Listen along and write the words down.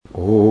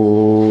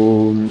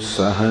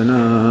सहना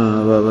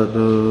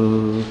भवतु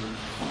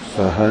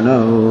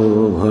सहनौ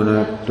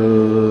भुनक्तु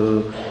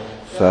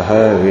सह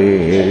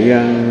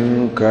वीर्यं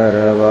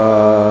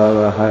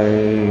करवावहै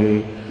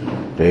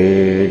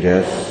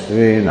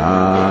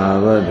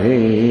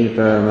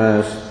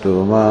तेजस्विनावधीतमस्तु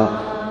मा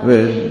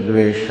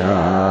विद्विषावहै।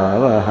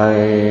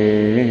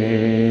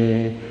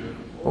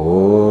 ॐ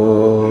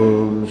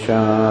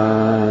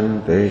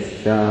शान्ति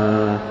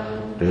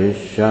शान्ति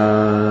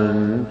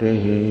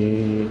शान्तिः।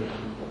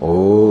 ॐ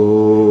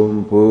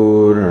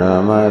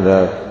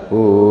पूर्णमदः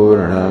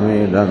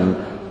पूर्णमिदं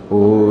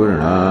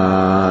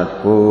पूर्णात्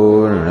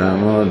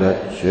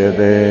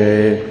पूर्णमुदच्यते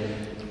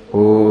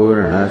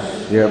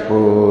पूर्णस्य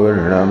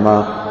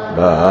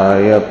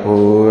पूर्णमादाय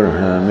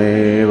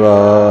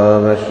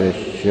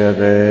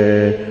पूर्णमेवावशिष्यते।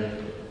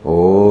 ॐ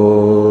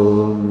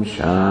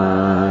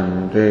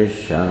शान्ति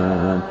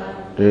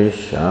शान्ति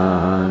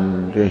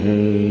शान्तिः।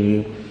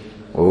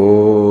 ॐ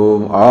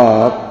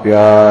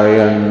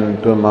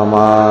आप्यायन्तु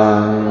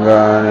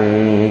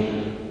ममाङ्गानि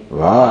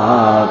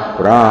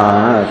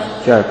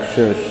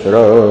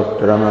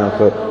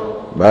वाक्प्राणश्चक्षुश्रोत्रमथो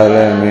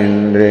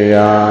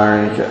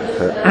बलमिन्द्रियाणि च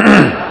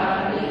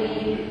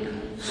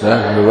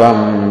सर्वं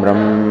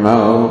ब्रह्म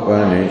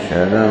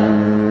उपनिषदम्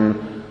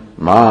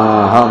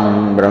माहं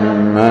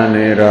ब्रह्म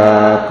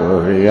निराकुर्याम्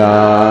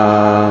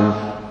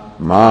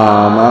मा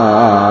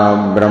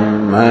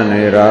ब्रह्म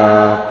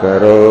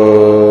निराकरोत्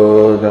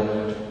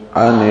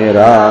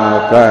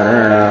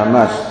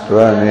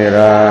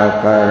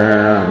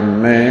अनिराकरणमस्त्वनिराकरणं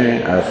मे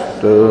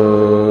अस्तु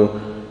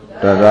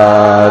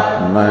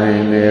तदात्मनि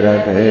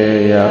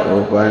निरतेय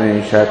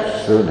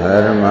उपनिषत्सु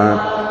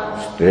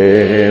धर्मस्ते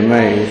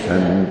मयि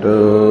सन्तु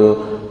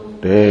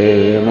ते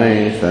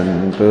मयि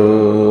सन्तु।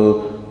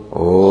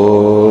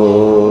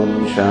 ॐ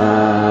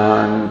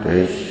शान्ति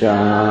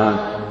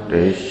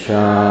शान्ति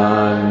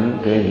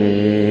शान्तिः।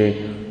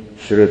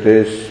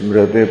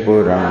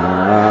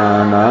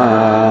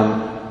 श्रुतिस्मृतिपुराणानाम्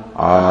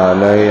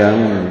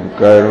आलयं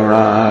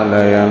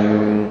करुणालयं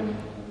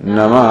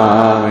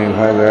नमामि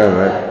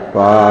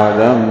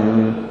भगवत्पादं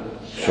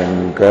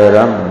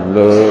शङ्करं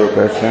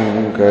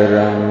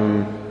लोकशङ्करं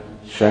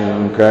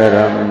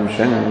शङ्करं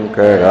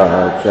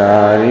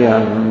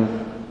शङ्कराचार्यं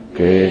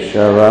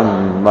केशवं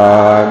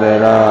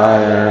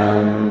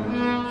बादरायणं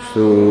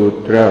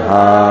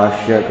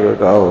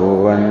सूत्रभाष्यकृतौ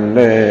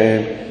वन्दे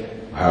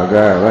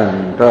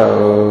भगवन्तौ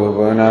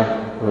पुनः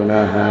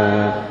पुनः।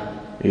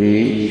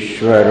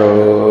 ईश्वरो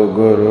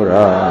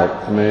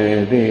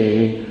गुरुरात्मेति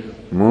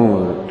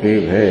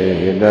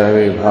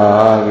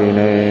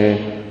मूर्तिभेदविभागिने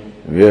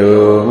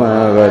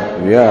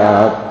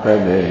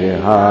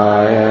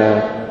व्योमवद्व्याप्तदेहाय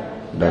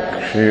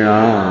दक्षिणामूर्तये।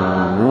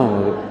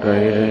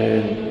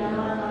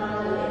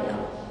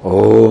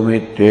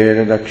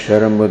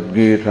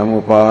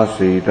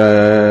 ओमित्येतदक्षरमुद्गीतमुपासीत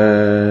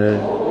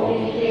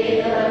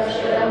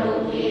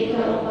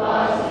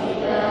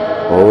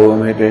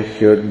ओमिति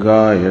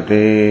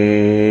ह्युद्गायते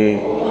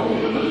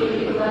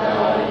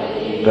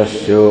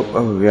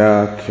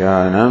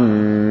तस्योपव्याख्यानम्।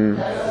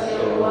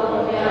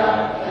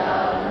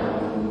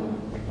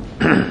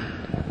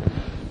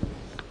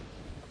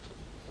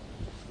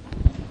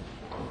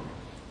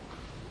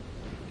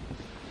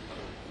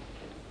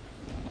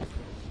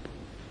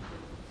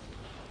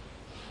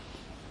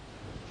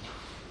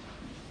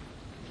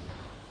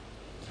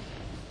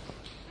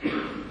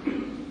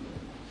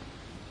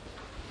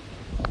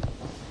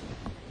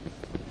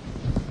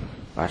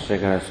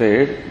 Bhashyakara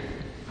said,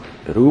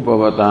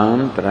 Rupavatam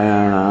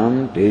Trayanam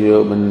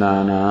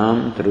Tejobandhanam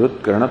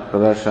Trivutkarana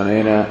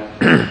Pradarsanena.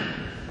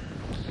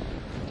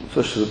 So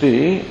Shruti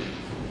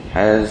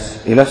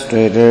has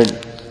illustrated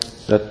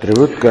the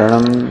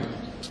Trivutkaranam,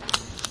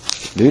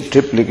 the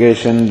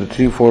triplication, the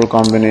threefold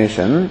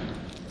combination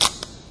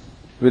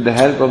with the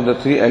help of the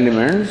three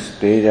elements,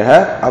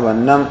 Tejaha,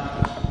 Abandam.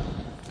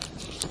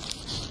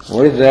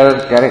 What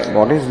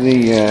is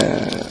the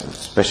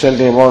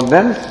specialty about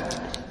them?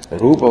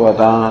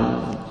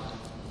 Rupavatam.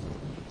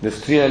 These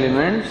three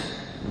elements,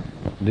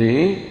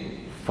 the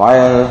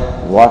fire,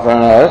 water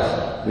and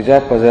earth, which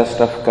are possessed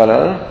of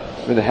color,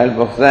 with the help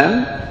of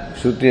them,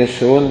 Shruti has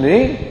shown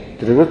the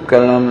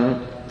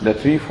Trivutkaranam, the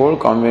threefold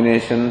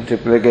combination,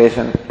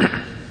 triplication.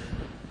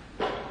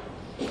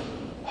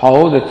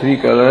 How the three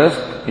colors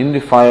in the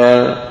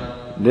fire,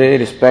 they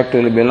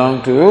respectively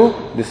belong to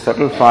the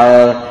subtle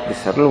fire, the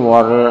subtle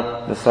water,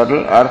 the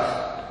subtle earth,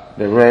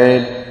 the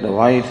red, the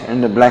white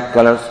and the black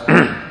colors.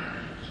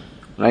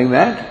 Like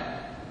that,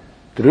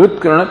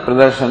 Trivutkarana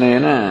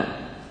Pradarsanena,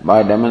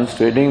 by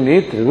demonstrating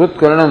the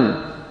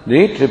Trivutkaranam,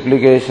 the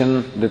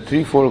triplication, the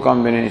threefold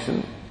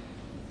combination,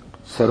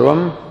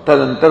 Sarvam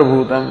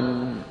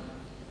Tadantarbhutam.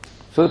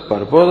 So the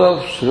purpose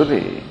of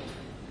Shruti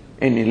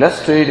in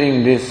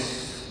illustrating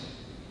this,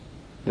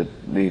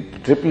 the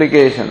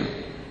triplication,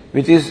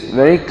 which is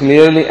very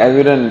clearly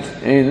evident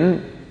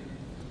in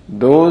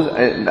those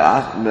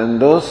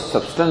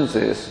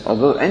substances or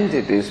those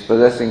entities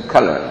possessing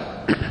color.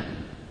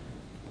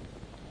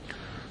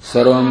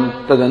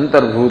 Sarvam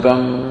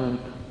Tadantarbhutam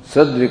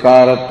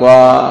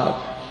Sadvikaratvat.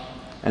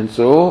 And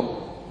so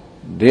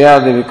they are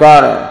the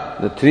vikara,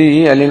 the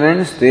three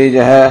elements,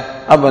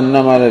 Tejaha,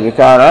 Abannamara,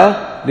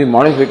 Vikara, the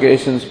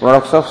modifications,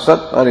 products of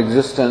Sat or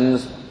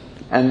existence,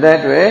 and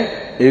that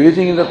way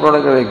everything is the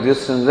product of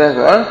existence,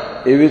 therefore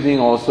everything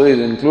also is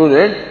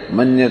included,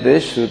 Manyate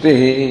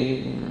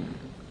Shruti.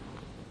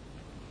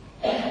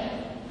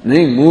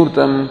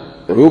 Murtam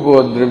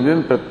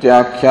Rupavadravyam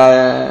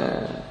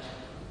Pratyakhyaya.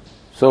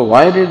 So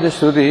why did the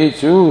Shruti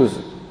choose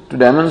to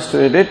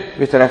demonstrate it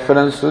with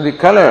reference to the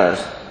colors?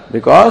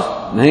 Because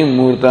Nahi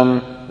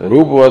Murtam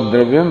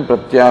Rupavadravyam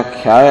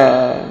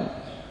Pratyakhyaya.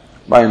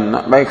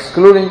 By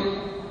excluding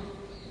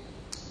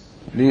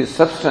the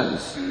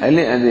substance, the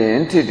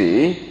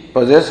entity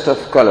possessed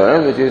of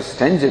color which is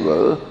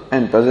tangible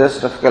and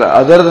possessed of color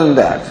other than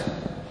that,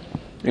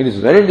 it is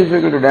very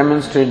difficult to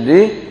demonstrate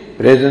the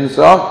presence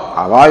of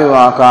avayu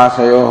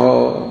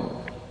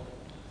akasayoho.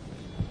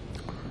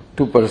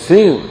 To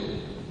perceive,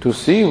 to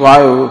see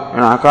vayu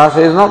and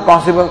akasa is not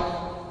possible.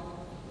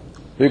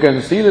 You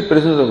can see the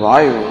presence of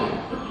vayu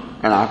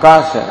and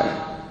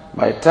akasa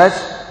by touch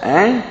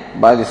and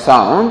by the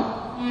sound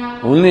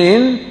only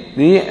in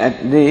the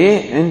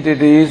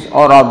entities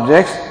or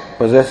objects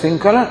possessing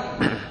color.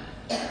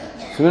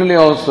 Similarly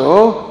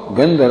also,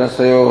 gandha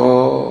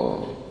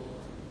rasayoho.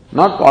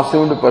 Not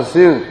possible to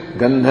perceive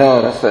gandha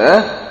or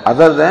rasa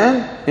other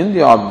than in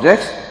the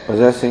objects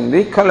possessing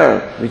the color,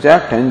 which are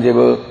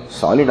tangible,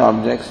 solid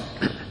objects.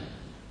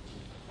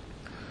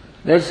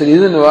 That's the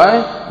reason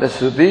why the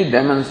Shruti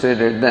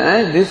demonstrated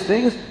that these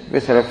things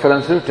with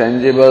reference to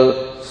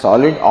tangible,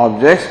 solid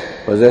objects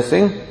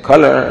possessing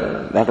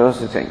color. That was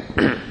the thing.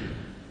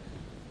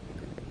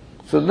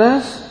 So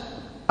thus,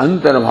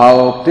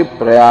 Antarbhavokti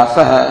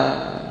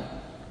Prayasaha.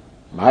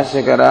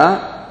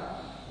 Bhashyakara,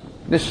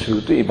 the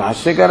Shruti,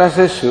 Bhashyakara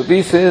says,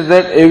 Shruti says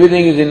that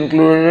everything is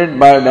included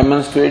by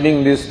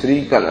demonstrating these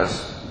three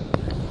colors.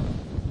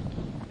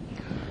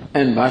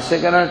 And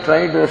Bhashyakara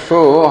tried to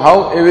show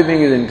how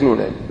everything is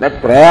included.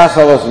 That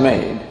prayasa was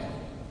made.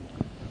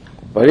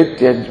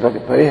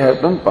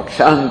 Parihartam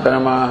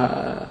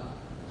pakshantaramaha.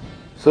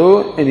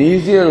 So, an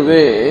easier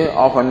way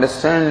of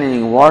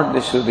understanding what the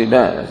Shruti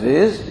does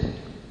is,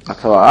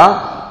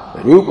 Athava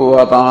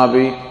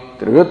Rupavatamaphi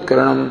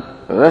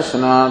Trivatkaranam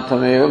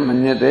Pradarshanathameva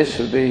Manyate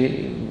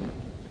Shruti.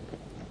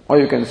 Or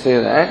you can say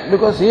that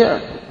because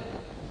here,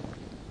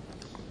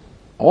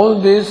 all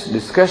this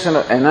discussion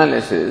of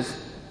analysis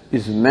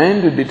is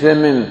meant to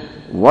determine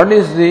what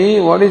is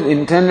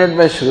intended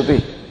by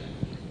Shruti.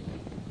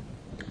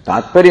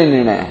 Tatparya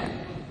Nirnaya.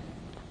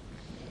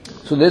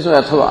 So this is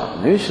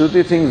Athava. Maybe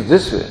Shruti thinks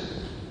this way,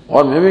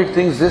 or maybe it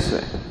thinks this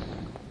way.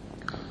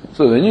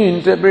 So when you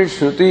interpret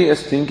Shruti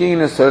as thinking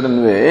in a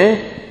certain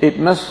way, it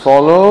must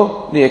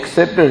follow the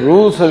accepted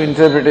rules of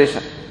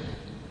interpretation.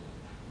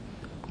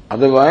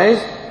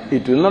 Otherwise,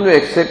 it will not be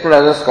accepted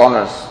as the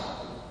scholars.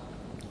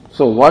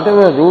 So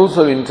whatever rules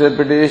of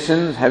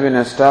interpretation have been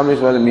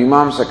established by the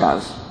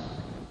Mimamsakas,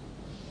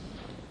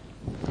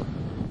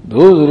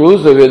 those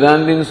rules the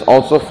Vedantins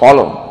also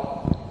follow.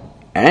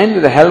 And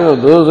with the help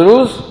of those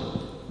rules,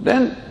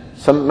 then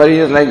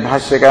somebody like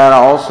Bhashyakara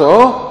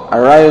also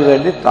arrives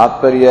at the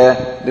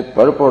Tatparya, the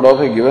purport of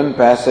a given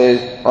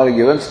passage or a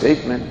given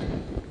statement.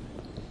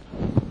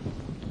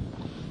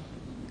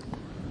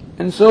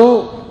 And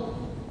so,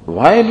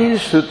 why did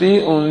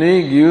Shruti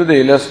only give the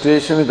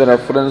illustration with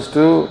reference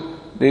to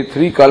the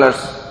three colors?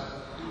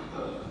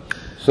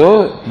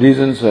 So,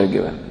 reasons were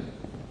given.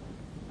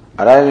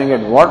 Arriving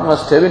at what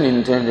must have been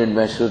intended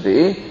by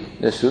Shruti,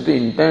 the Shruti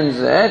intends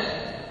that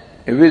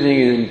everything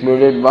is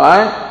included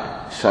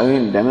by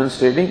showing,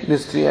 demonstrating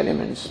these three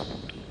elements.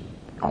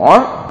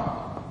 Or,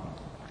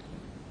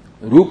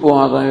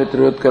 Rupavadame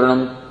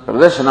Trivatkaranam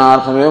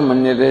Pradarsanarthameva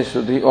Manyate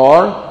Shruti,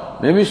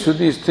 or maybe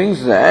Shruti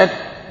thinks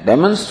that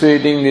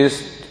demonstrating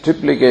this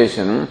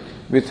triplication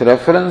with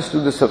reference to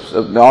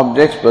the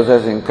objects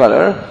possessing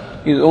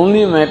color is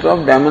only a matter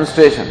of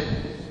demonstration,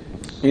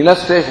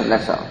 illustration,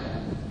 that's all.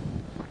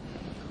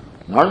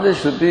 Not that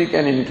Shruti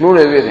can include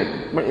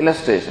everything, but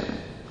illustration.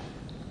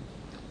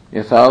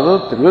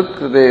 Yathādu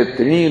trivatkrite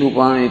trini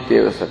rupāni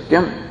ityeva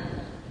satyam.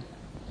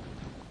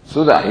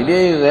 So the idea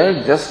is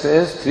that just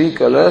as three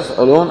colors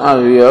alone are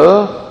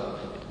real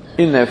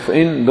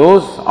in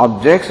those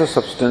objects or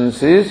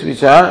substances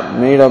which are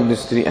made of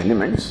these three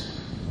elements,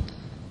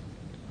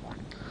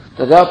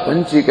 तथा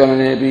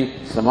पंचीकरणे भी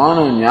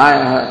समानो न्याय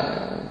है.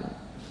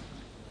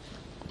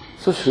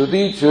 So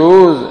Shruti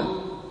chose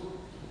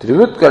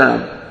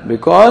Trivatkaranam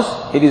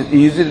because it is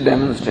easy to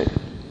demonstrate.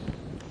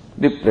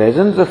 The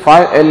presence of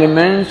five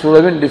elements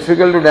would have been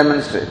difficult to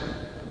demonstrate.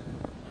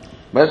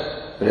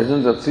 But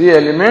presence of three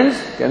elements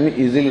can be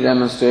easily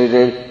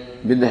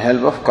demonstrated with the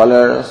help of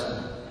colors.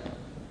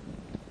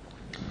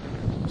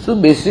 So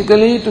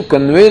basically to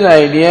convey the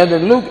idea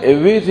that look,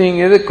 everything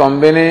is a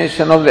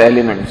combination of the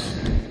elements.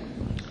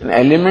 And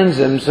elements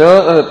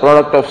themselves are the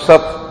product of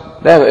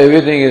Sat. Therefore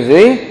everything is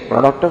a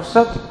product of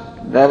Sat.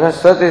 Therefore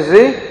Sat is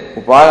the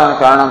Upadana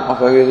Karanam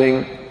of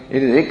everything.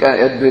 It is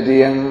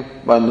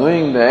Advitiyam. By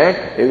knowing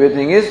that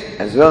everything is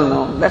as well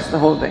known. That's the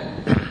whole thing.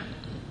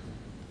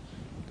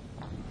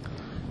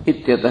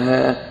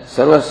 Ityatah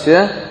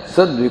sarvasya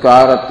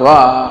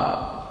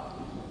sadvikaratva.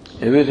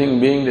 Everything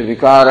being the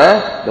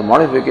vikara, the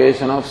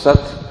modification of sat.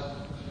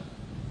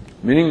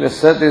 Meaning the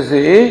sat is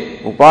the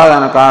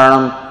upadana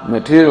karanam,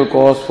 material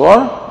cause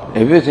for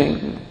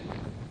everything.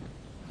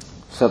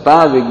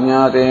 Sata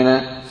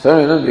vijñātena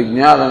sarvam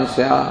vijñātam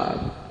syāt.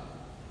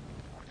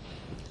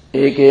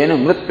 Ekena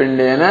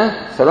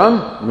mritpindena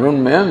sarvam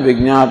mrunmayam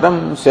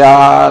vijñātam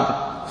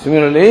syāt.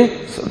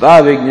 Similarly,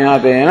 sata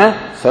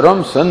vijñātena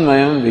sarvam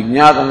sanmayam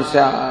vijñātam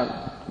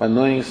syāt. By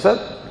knowing sat,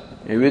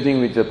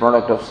 everything which is a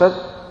product of sat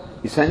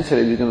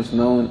essentially becomes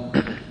known.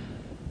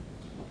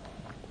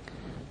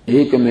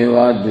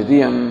 Ekameva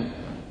advitiyam,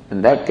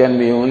 and that can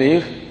be only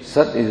if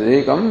sat is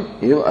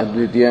ekam eva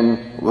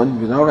advitiyam,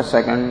 one without a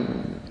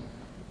second.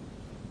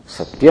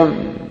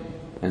 Satyam,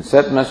 and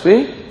sat must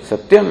be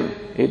satyam,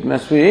 it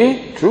must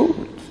be truth.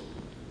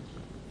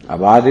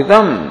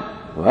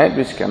 Abhaditam, right,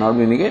 which cannot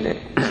be negated,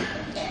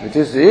 which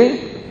is the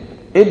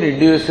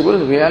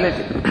irreducible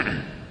reality.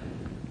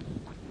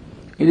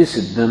 It is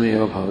siddham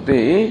eva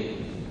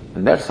bhavati,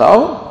 and that's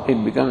how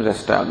it becomes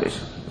established.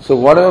 So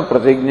whatever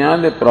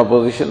pratigna, the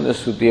proposition the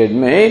Shruti had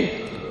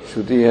made,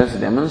 Shruti has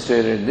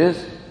demonstrated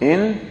this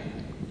in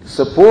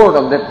support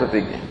of that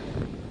pratigna.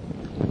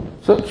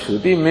 So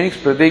Shruti makes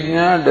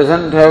pratigna,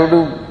 doesn't have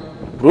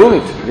to prove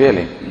it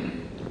really.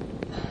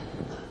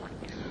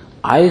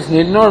 Eyes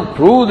need not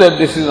prove that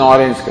this is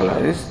orange color.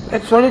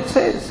 That's what it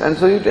says, and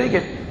so you take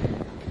it.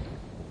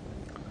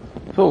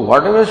 So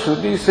whatever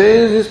Shruti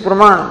says is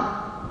pramana.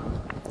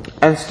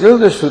 And still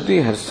the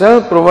Shruti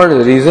herself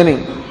provides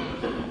reasoning.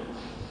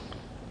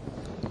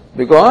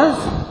 Because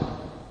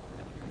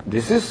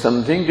this is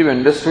something to be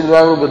understood by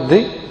our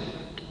buddhi.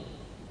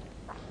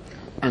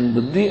 And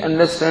buddhi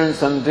understands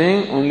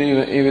something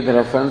only with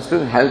reference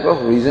to help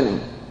of reasoning.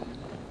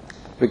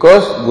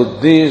 Because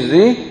buddhi is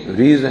the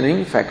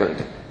reasoning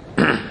faculty.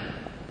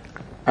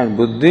 And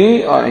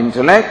buddhi or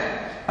intellect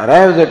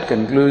arrives at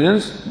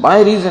conclusions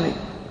by reasoning.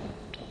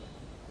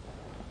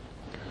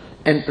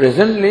 And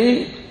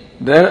presently,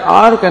 there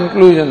are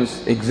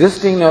conclusions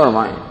existing in our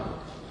mind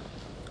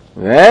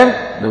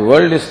where the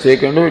world is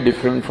taken to be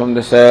different from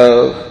the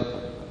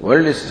self,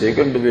 world is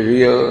taken to be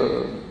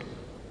real.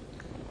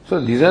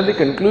 So these are the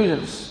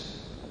conclusions.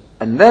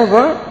 And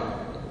therefore,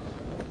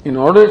 in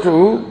order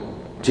to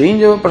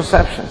change our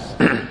perceptions,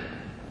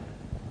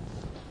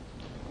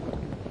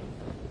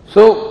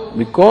 so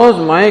because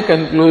my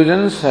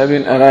conclusions have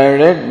been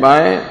arrived at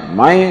by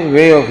my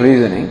way of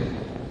reasoning,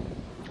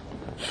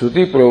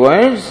 Shruti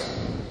provides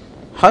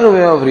her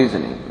way of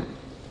reasoning,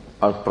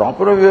 or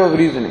proper way of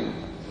reasoning,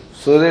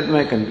 so that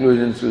my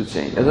conclusions will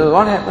change. Otherwise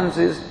what happens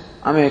is,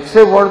 I may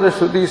accept what the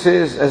Shruti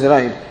says as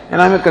right,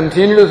 and I may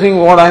continue to think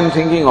what I am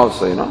thinking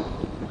also,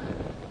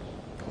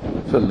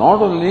 So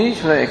not only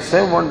should I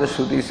accept what the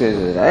Shruti says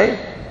is right,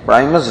 but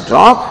I must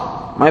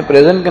drop my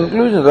present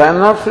conclusions, I am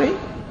not free.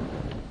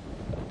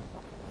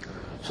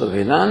 So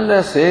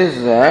Vedanta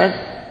says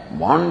that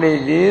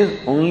bondage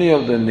is only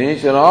of the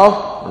nature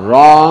of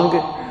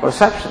wrong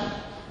perception,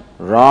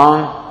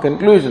 wrong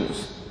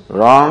conclusions,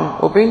 wrong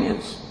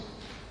opinions.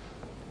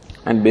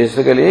 And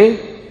basically,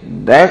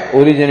 that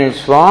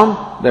originates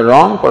from the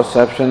wrong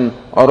perception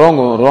or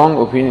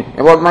wrong opinion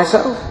about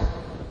myself.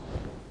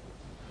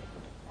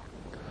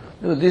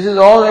 This is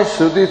all that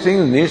Shruti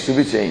thinks needs to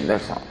be changed,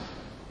 that's all.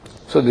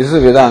 So this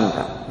is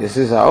Vedanta. This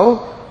is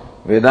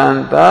how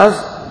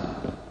Vedanta's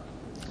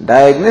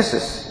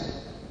diagnosis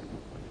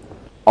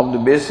of the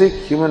basic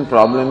human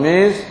problem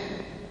is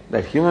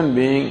that human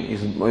being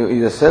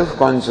is a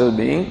self-conscious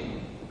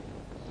being,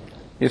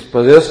 is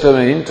possessed of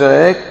an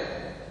intellect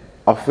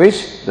of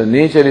which the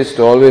nature is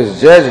to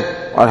always judge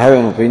or have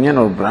an opinion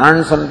or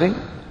brand something.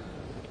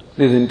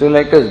 This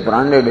intellect has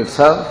branded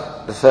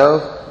itself, the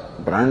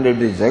self, branded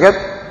the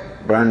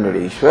Jagat, branded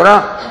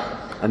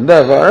Ishvara, and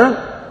therefore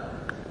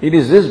it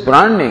is this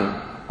branding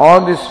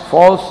or these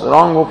false,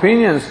 wrong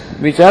opinions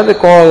which are the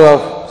cause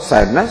of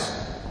sadness.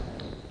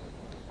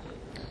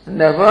 And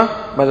therefore,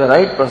 by the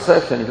right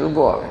perception, it will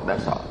go away.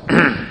 That's all.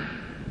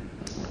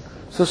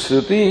 So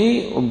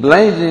Shruti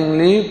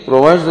obligingly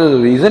provides the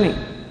reasoning.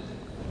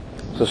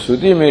 So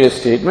Shruti made a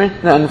statement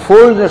and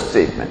unfolds that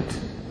statement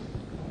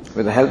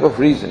with the help of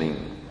reasoning,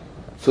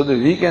 so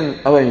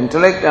that our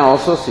intellect can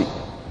also see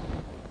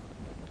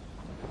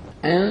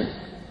and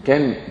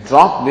can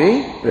drop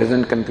the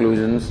present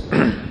conclusions.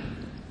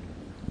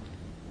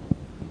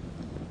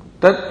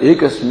 Tat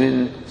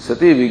ekasmin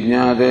sati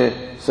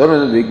vijñāte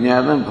sarvam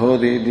vijñātam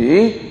bhavati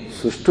iti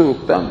sushtu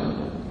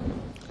uktam.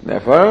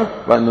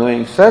 Therefore, by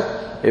knowing Sat,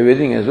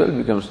 everything as well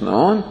becomes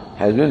known,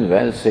 has been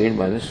well said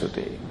by the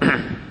Shruti.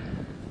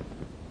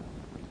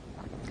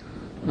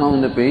 Now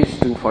on the page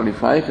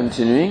 245,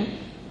 continuing,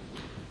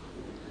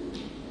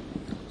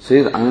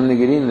 says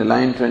Anandagiri in the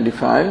line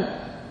 25,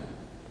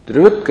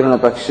 Trivatkarana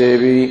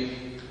pakshevi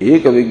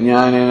eka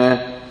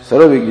vijñānena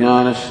sarva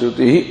vijñāna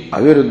shruti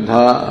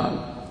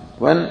aviruddha.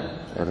 One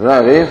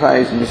refa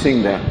is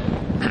missing there.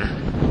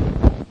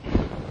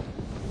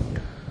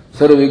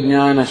 Sarva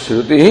vijñāna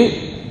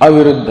shruti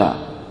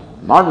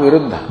aviruddha, not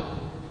viruddha.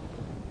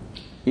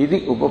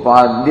 Iti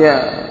upapadya.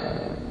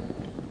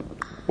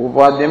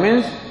 Upapadya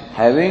means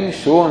having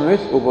shown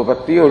with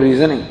upapatti or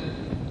reasoning.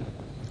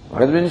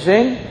 What has been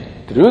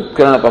said?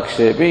 Trivutkarana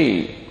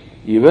pakshepi.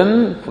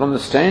 Even from the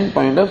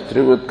standpoint of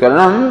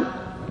Trivutkaranam,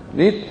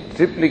 the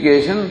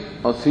triplication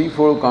or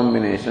threefold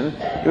combination,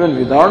 even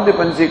without the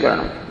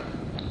Panchikaranam.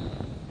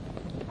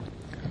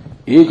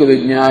 Eka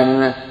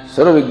vijnana,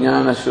 sarva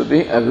vijnana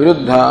shruti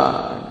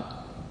aviruddha.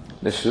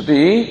 The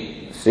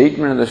Shruti,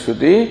 statement of the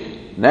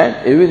Shruti,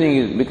 that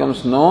everything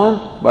becomes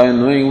known by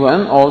knowing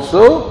one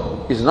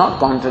also is not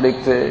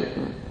contradicted.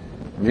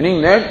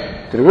 Meaning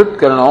that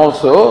Trivutkarana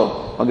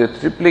also, or the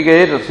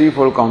triplicate or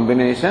threefold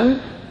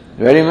combination,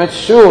 very much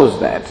shows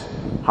that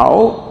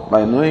how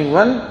by knowing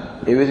one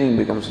everything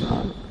becomes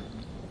known.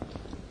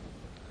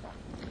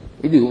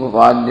 Iti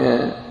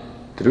upapadya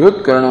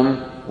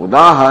Trivutkaranam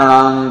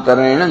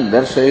udaharanantarena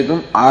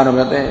darshayitum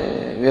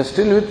arabhate. We are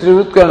still with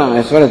Trivutkaranam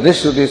as far as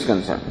this Shruti is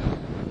concerned.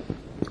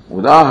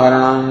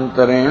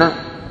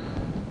 Udaharanantarena.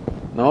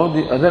 Now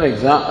the other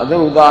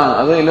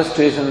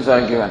illustrations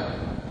are given.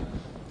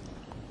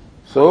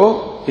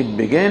 So it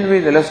began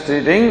with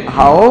illustrating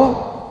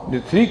how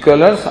the three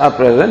colors are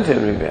present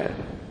everywhere.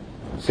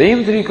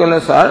 Same three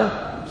colors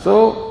are.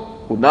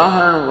 So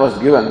Udaharan was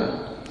given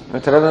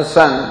with the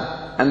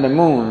sun and the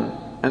moon,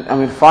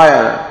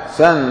 fire,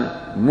 sun,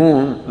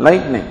 moon,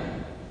 lightning.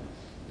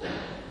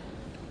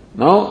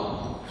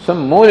 Now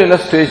some more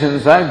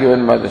illustrations are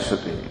given by the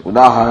Shruti.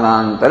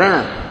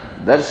 Udaharanantarena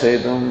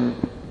darshayitum.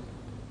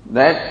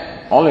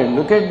 That already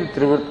look at the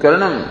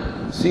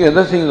Trivutkaranam. See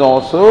other things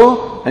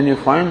also, and you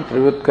find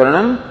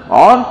Trivutkaranam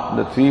or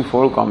the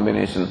threefold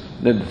combination,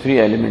 that the three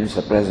elements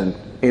are present.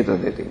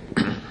 Etadeti.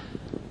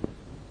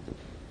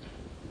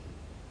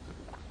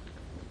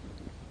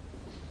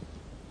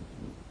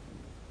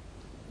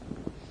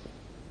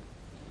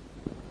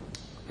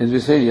 As we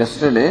said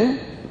yesterday,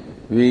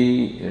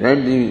 we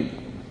read the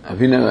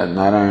Abhinava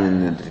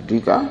Narayana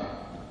Tika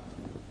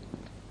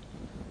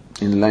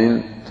in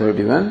line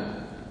 31.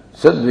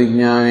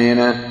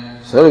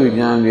 Sadvijnanena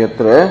sarvijnan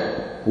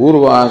yatra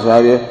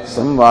purvacharya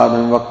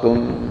samvadam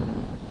vaktum.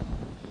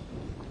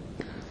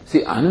 See,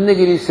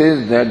 Anandagiri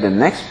says that the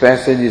next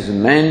passage is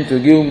meant to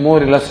give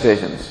more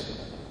illustrations.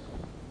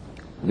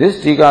 This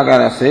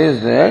Tikakara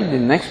says that the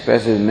next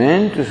passage is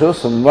meant to show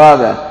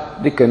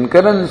samvada, the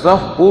concurrence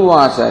of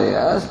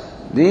purvacharyas,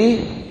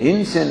 the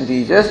ancient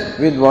teachers,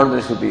 with what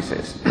the Shruti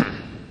says.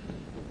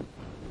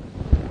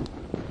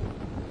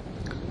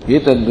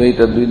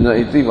 Etadvaitadvidna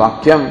iti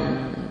vakyam.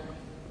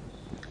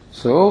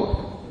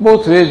 So,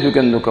 both ways you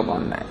can look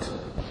upon that.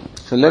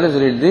 So let us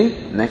read the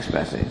next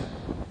passage.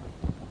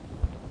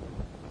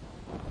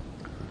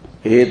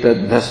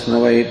 Etad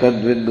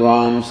dhasnavaitad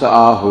vidvamsa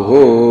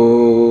ahuho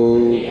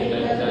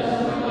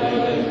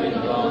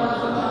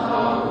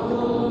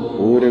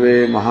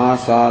urve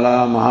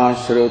mahashala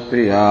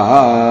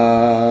mahashrotriyaha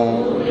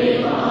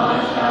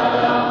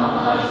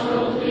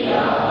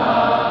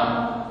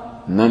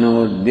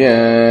nanodya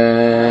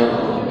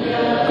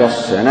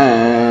kasyana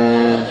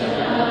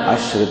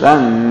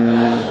ashritam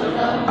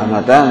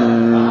amatam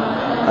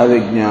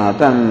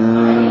avijñatam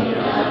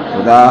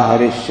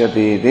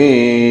udaharishyatiti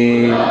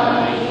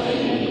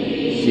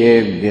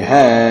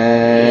hyebhya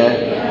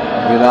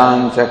vidam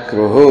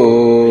chakruhu.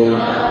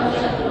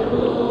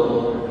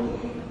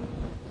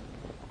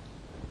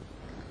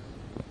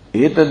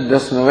 Etad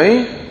dasnavai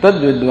tad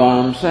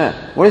vidvamsa.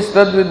 What is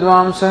tad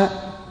vidvamsa?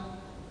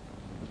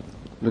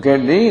 Look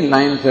at the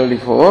line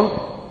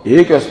 34.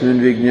 Ekasmin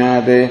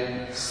vijñāte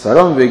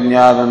sarvam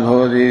vijñātam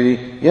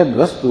bhavati yad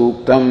vastu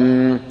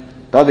uktam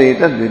tad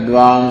etad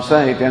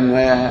vidvamsa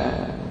itanvaya.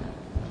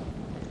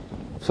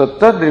 So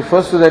tad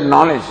refers to that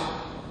knowledge.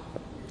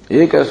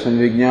 Ekasmin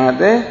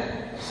vijñāte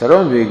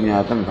sarvam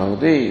vijñātam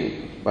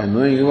bhavati. By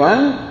knowing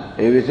one,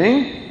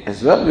 everything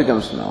as well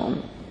becomes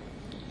known.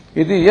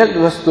 Iti yad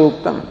vastu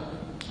uktam.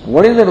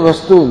 What is that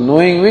vastu,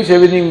 knowing which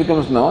everything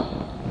becomes known?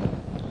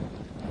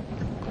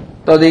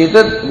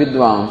 Tadetat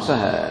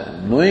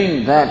vidvamsa,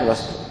 knowing that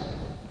vastu.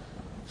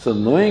 So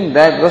knowing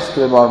that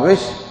vastu about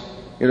which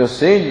it was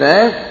said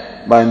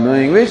that by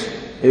knowing which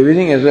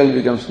everything as well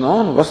becomes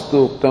known,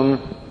 vastu uktam,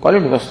 call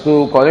it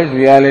vastu, call it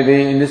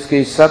reality, in this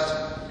case sat.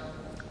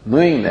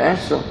 Knowing that,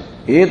 so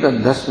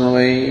etad dhasma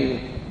vai,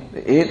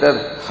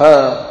 etad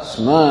ha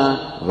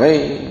sma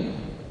vai.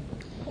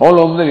 All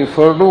of them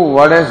refer to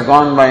what has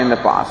gone by in the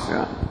past.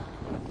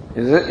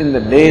 Is it in the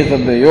days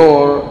of the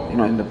yore,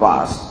 in the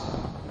past.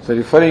 So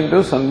referring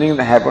to something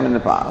that happened in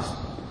the past.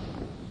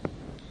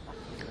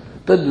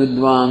 Tad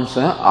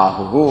vidvamsa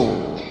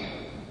ahuhu.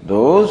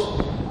 Those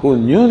who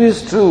knew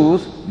this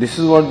truth, this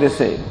is what they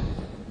say.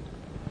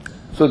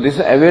 So this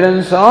is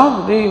evidence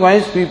of the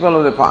wise people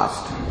of the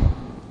past.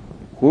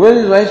 Who were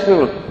these wise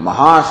people?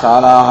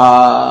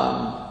 Mahashalaha,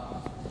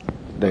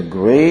 the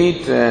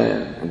great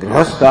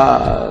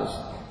grihasthas,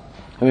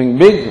 having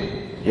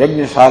big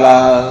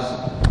yajñashalas,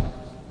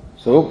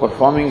 so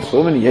performing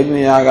so many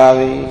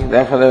yajñayagadi,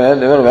 therefore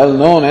they were well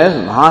known as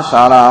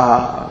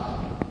Mahashalaha,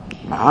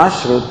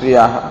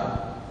 Mahashrotriyaha.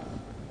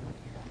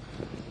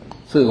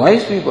 So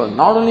wise people,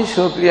 not only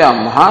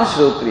Shrotriya,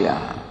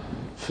 Mahashrotriya.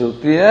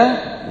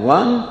 Shrotriya,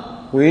 one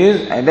who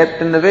is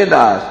adept in the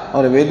Vedas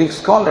or a Vedic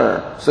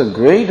scholar. So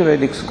great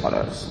Vedic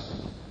scholars.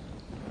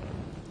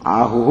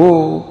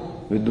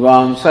 Ahuhu,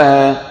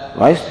 Vidvamsa,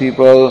 wise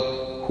people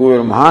who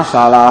are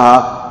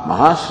Mahashala,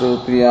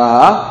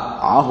 Mahashrotriya,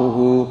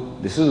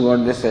 Ahuhu. This is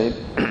what they said.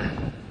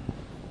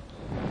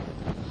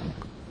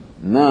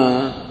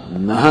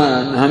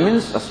 Naha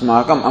means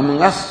asmakam,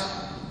 among us.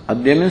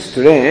 Adya means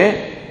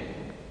today.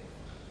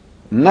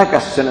 Na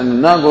kasyana,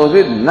 na goes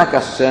with na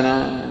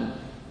kasyana,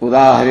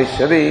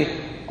 udaharishyati,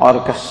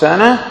 or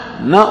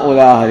kasyana, na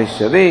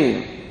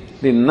udaharishyati.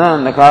 The na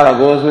nakara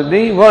goes with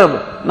the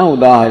verb, na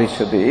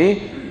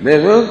udaharishyati. They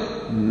will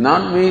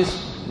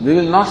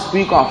not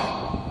speak of.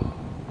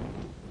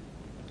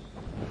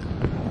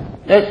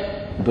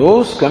 Yet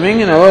those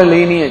coming in our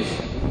lineage,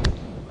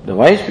 the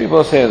wise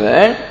people say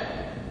that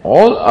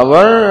all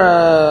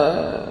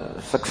our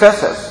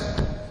successors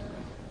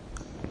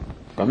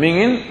coming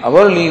in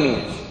our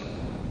lineage,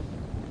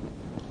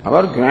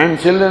 our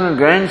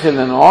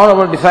grandchildren, all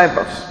our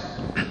disciples,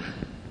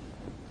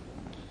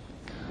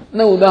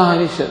 na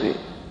udaharishyati.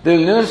 They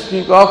will never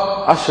speak of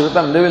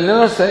ashrutam. They will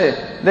never say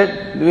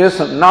that we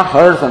have not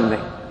heard something.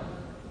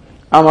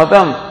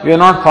 Amatam, we have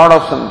not thought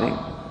of something.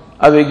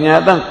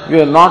 Avijñātam, we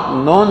have not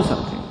known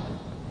something.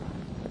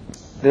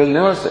 They will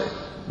never say.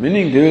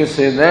 Meaning they will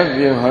say that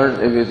we have heard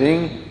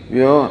everything, we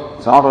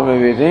have thought of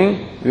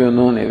everything, we have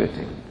known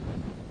everything.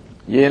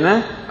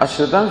 Yena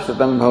ashrutam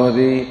shrutam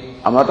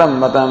bhavati, amatam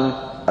matam,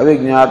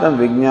 avijñātam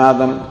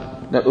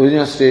vijñātam. The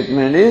original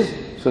statement is,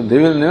 so they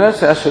will never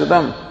say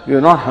ashrutam, we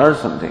have not heard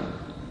something.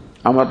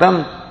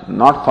 Amatam,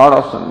 not thought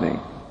of something.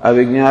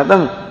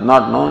 Avijñātam,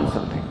 not known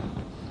something.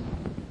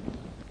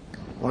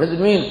 What does it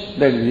mean?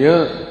 That we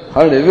have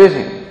heard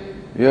everything,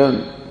 we have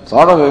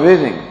thought of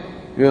everything,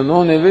 we have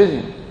known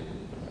everything.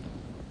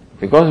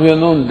 Because we have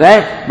known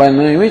that, by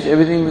knowing which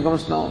everything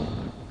becomes known.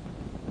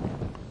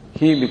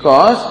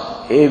 Because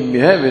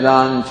ebhya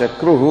vidan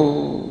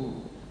chakruhu.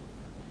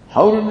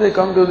 How did they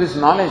come to this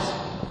knowledge?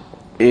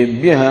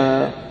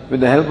 Ebhya, with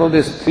the help of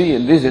these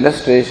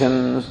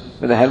illustrations,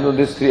 with the help of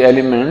these three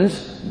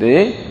elements,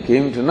 they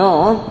came to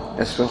know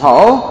as to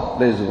how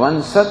there is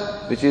one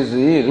Sat, which is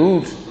the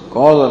root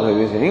cause of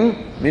everything,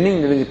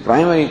 meaning there is the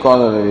primary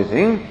cause of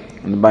everything,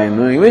 and by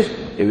knowing which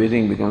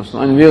everything becomes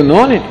known. And we have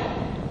known it.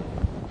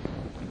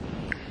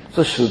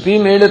 So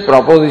Shruti made a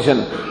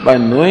proposition, by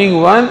knowing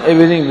one,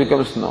 everything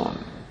becomes known.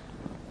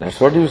 That's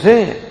what you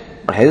say.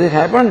 But has it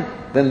happened?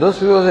 Then those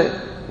people say,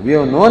 we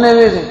have known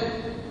everything.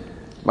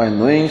 By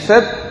knowing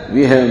Sat,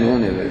 we have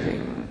known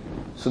everything.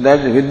 So that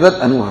is Vidvat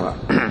Anubhava.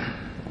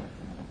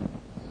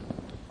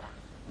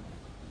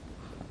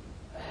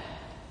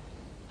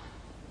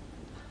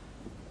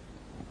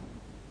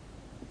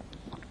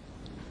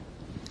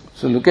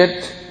 So look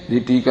at the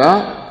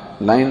Tika,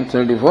 line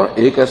 34.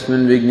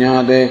 Ekasmin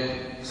vijñāte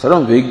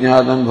sarvam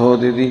vijñātam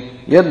bhavati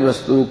yad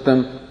vastu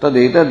uktam tad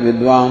etad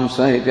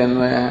vidvamsa iti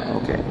anvaya.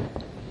 Okay.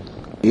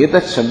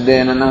 Etad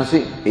shabdena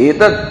nasi,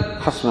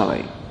 etad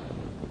hasmavai.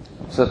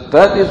 So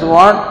that is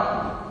what?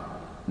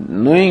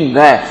 Knowing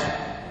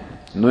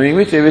that, knowing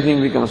which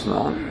everything becomes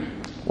known.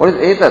 What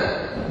is etad?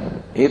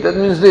 Etad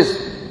means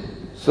this.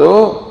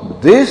 So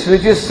this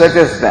which is such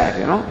as that,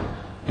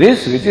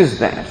 this which is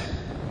that.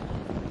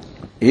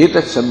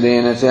 Etat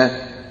shabdena cha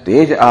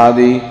tej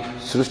adi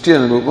srushti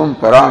anurupam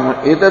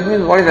param. Etat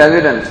means what is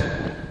evident.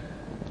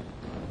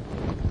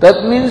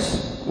 That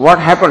means what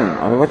happened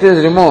or what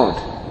is removed.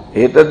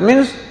 Etat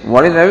means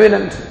what is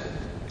evident,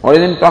 what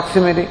is in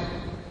proximity.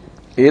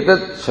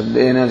 Etat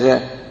shabdena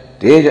cha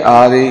tej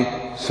adi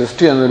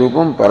srushti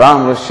anurupam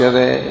param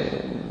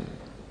rashyate.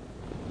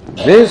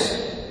 This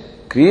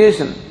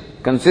creation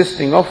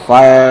consisting of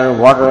fire,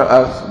 water,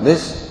 earth,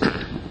 this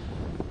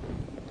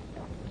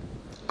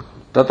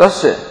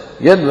tatasya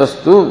yad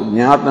vastu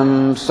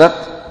jñātam sat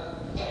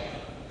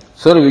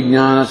sarva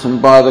vijñāna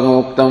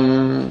sampadakam uktam.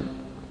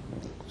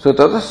 So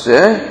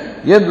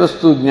tatasya yad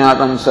vastu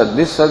jñātam sat.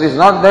 This sat is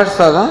not that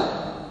sat.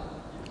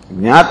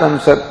 Jñātam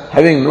sat,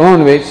 having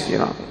known which,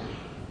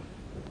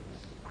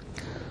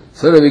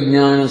 sarva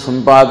vijñāna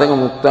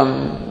sampadakam uktam.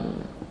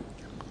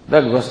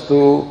 That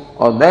vastu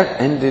or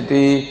that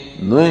entity,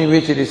 knowing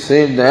which it is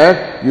said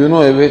that you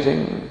know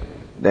everything.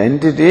 The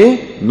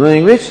entity,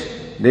 knowing which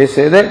they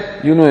say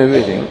that you know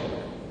everything.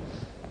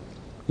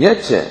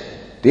 Yacha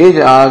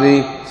teja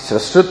adi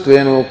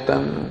srashtutvena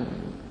uktam.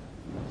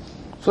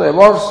 So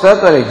about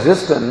Sat or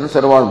existence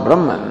or about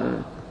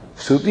Brahman,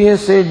 Shruti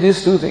has said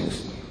these two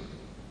things.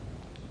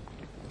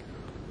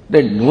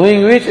 That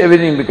knowing which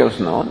everything becomes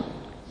known,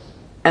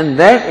 and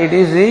that it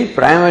is the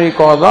primary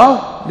cause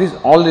of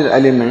all these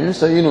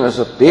elements of universe.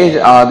 So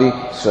teja adi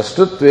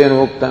srashtutvena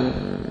uktam.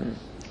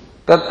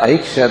 Tat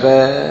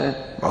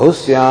aikshata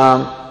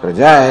bahusyam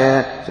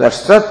Prajaya. So that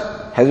Sat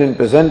has been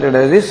presented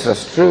as the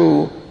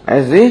Srastru,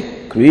 as the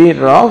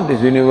creator of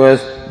this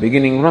universe,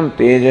 beginning from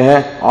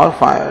Teja or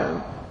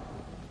fire.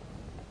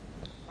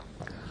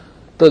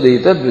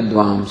 Tadetad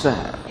vidvamsa.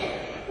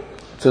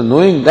 So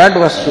knowing that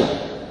Vastu,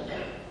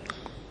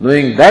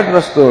 knowing that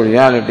Vastu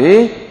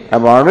reality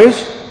about which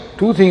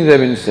two things have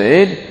been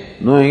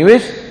said, knowing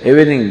which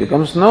everything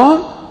becomes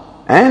known,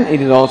 and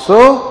it is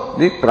also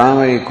the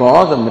primary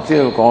cause, the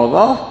material cause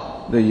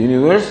of the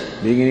universe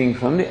beginning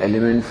from the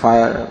element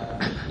fire.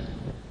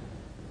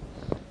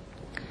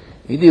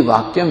 Iti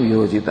Vakyam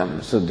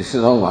Yojitam. So this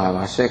is how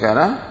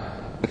Bhashyakara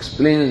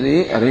explains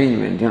the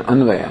arrangement in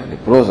Anvaya, the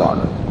prose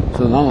order.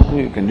 So now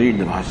you can read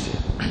the Bhashya.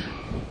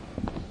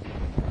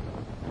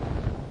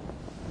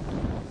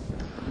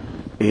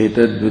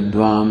 Etad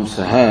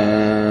vidvamsah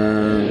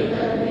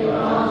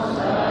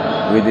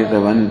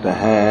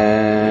viditavantah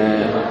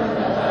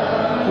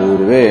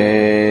purve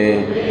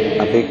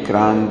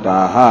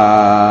atikrantaah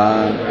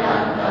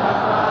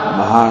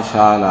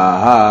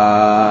mahashalaah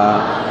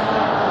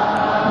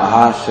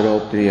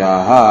mahashrotriyaah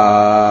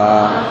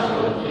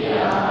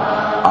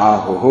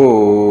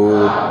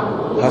ahuhu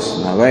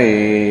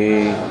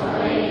hasnavai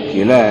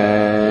kila.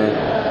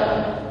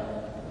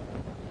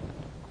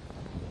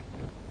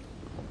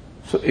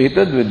 So,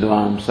 etad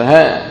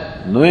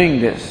vidvamsah, knowing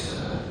this,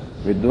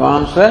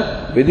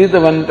 vidvamsah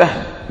viditavantah.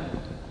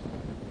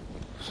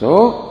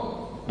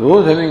 So,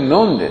 those having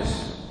known this,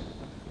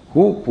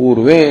 who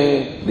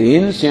purve, the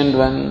ancient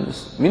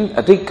ones, means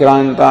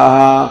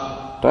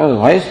atikrantaha, those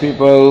wise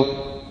people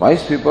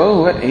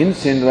who were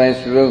ancient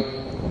wise people,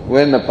 who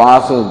were in the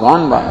past, who have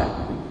gone by.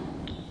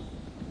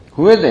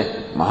 Who were they?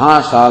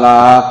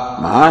 Mahashala,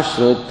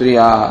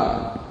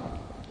 Mahashrotriya.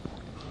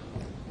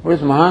 What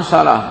is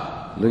Mahashala?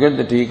 Look at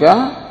the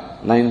Tika,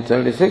 line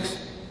 36.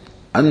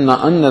 Anna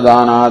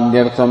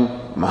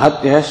annadanadyartham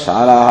mahatyah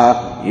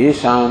shalaha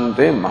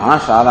yeshante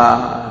mahashala.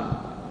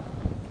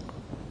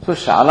 So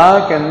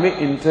shala can be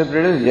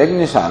interpreted as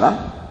yajna-shala,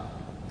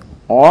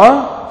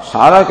 or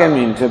shala can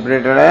be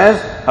interpreted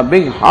as a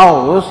big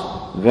house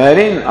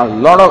wherein a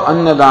lot of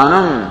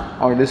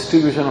annadanam or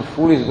distribution of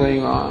food is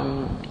going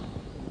on.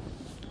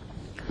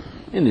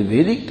 In the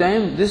Vedic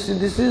time, this is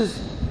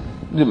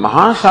the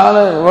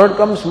mahashala word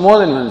comes more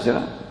than once,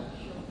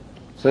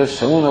 So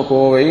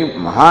Shaunako vai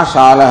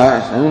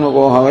mahashala,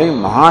 Shaunako vai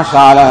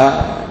mahashala.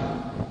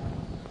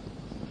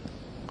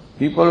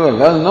 People were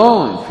well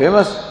known,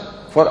 famous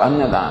for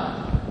annadana.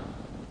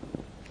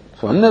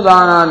 So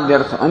annadana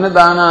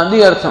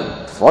the artham,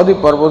 for the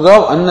purpose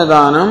of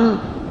annadanam,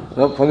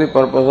 so for the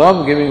purpose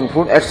of giving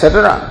food,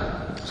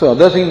 etc. So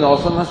other things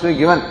also must be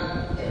given.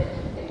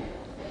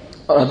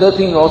 Or other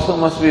things also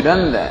must be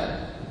done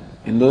there,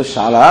 in those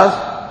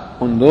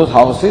shalas, in those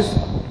houses,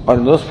 or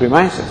in those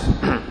premises.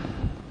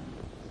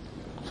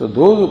 So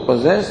those who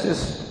possess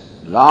these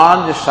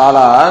large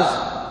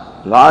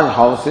shalas, large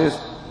houses,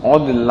 or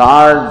the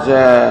large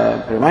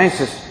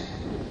premises,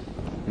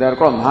 they are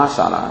called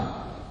mahashala.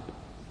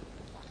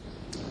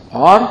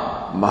 Or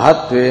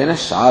mahatvena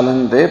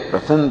shalante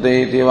prathante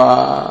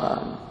itiva.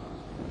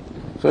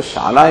 So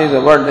shala is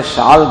the word, the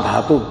shal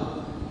dhatu,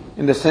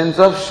 in the sense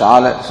of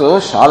shala. So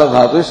shala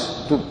dhatu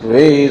is to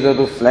praise or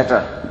to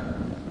flatter.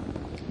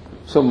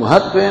 So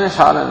mahatvena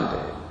shalante.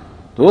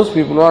 Those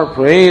people who are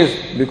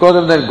praised because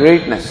of their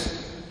greatness.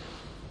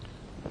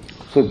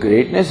 So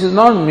greatness is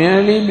not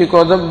merely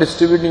because of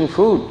distributing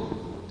food.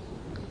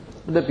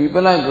 The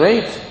people are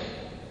great.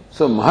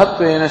 So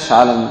mahatvena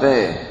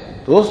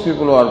shalante. Those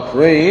people who are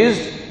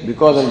praised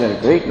because of their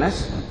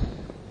greatness.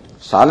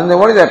 Shalante,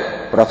 what is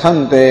that?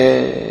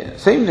 Prathante.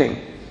 Same thing.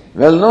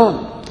 Well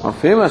known or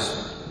famous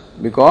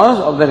because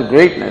of their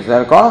greatness. They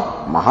are called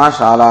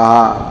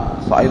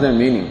mahashalaha. So either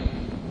meaning.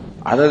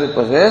 Either they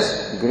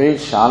possess great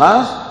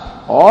shalas,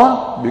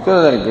 or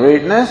because of their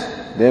greatness,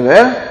 they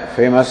were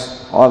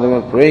famous or they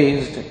were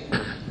praised.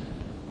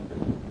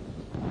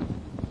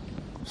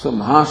 So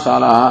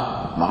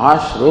Mahashala,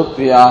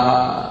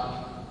 Mahashrotriya.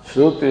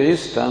 Shrotriya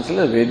is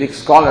translated as Vedic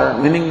scholar,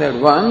 meaning that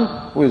one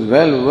who is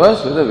well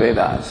versed with the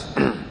Vedas.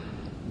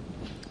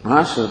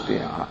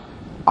 Mahashrotriya.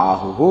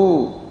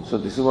 Ahuhu. So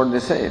this is what they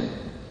said.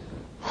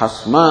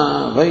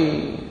 Hasma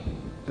vai.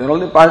 They are all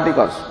the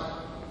particles.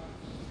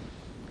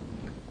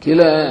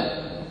 Kila.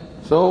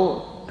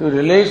 So to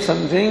relate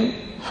something,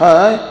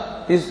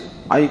 ha is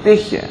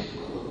aitihya.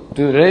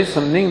 To relate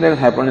something that has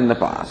happened in the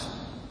past.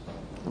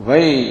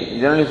 Vai,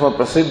 generally for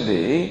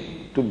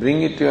prasiddhi, to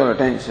bring it to your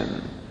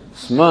attention.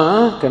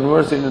 Sma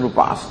converts it into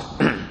past.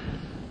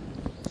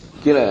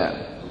 Kila.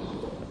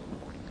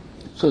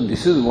 So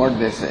this is what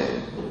they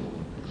say.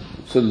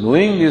 So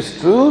knowing this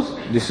truth,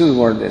 this is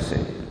what they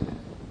say.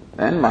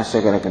 Then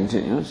Bhashyakara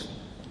continues.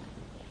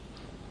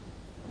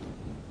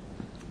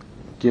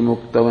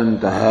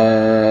 Kimuktavantah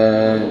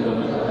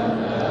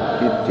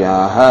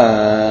ityaha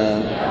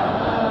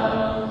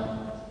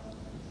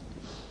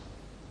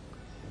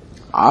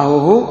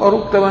ahuhu or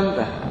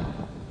uktavantah.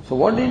 So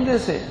what did they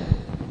say?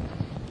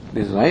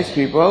 These wise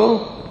people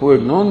who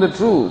had known the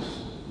truth,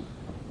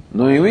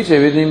 knowing which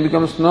everything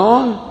becomes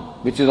known,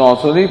 which is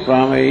also the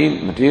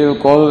primary material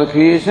cause of the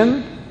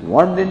creation,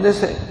 what did they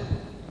say?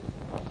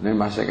 Then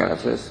Bhashyakara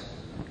says,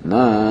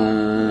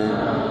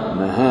 naha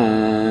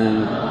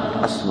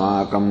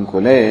asmakam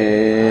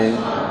kule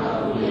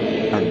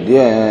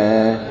adya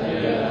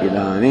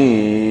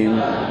idanim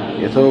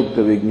यथोक्त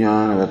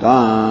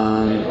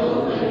विज्ञानवतां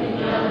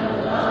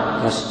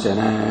कश्चन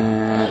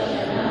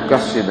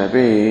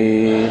कश्चिदपि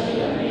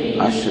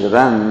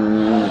अश्रुतम्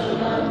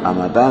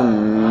अमतम्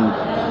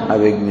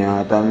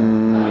अविज्ञातम्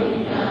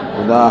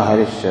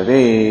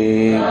उदाहरिष्यते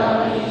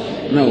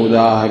न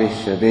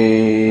उदाहरिष्यते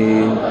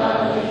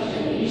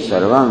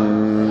सर्वं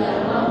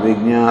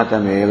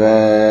विज्ञातमेव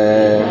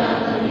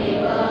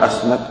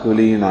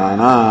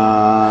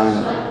अस्मत्कुलीनानां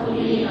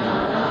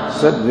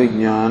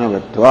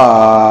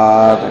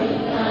सद्विज्ञानवत्वात्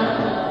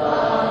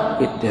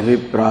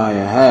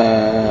इत्यभिप्रायः.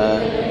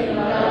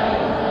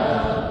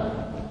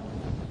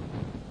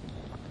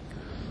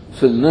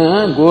 So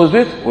na goes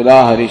with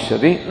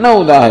udaharishyati, na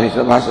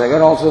udaharishyati.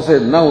 Bhashyakar also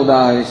said na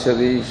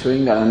udaharishyati,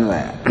 showing the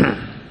anvaya.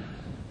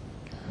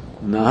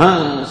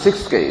 Naha,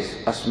 sixth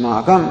case,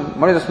 asmakam.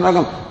 What is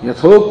asmakam?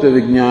 Yathokta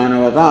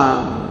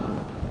vijnanavatam.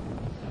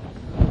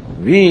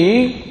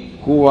 We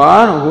who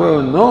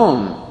have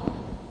known,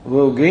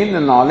 who have gained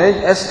the knowledge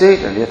as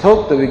stated,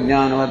 yathokta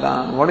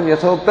vijnanavatam. What is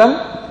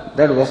yathoktam?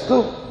 That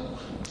vastu,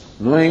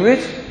 knowing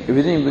which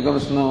everything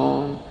becomes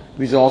known,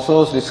 which is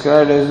also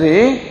described as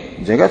the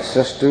Jagat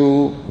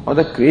Srashtu, or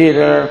the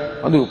creator,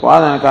 or the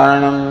Upadana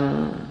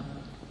Karanam.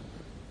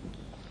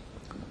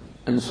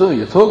 And so,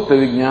 Yathokta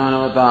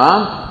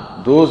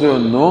Vijnanavatam, those who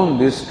have known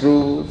these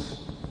truths,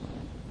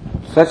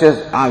 such as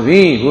are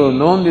we who have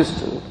known this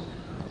truth,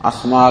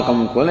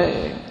 Asmakam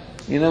Kule,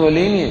 in our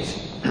lineage.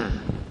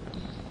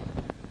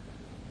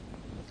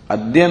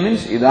 Adya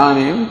means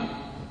Idanim,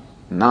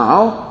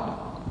 now,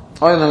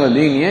 or in our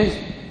lineage.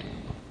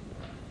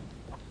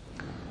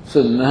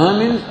 So Naha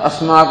means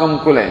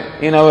Asmakam Kule,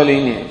 in our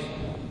lineage.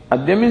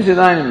 Adya means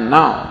Idanim,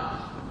 now.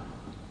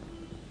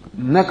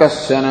 Na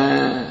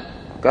kasyana,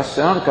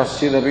 kasyana or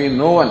kasyidapi,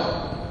 no one.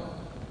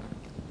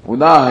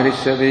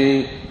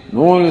 Udaharishyati,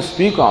 no one will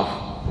speak of.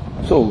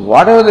 So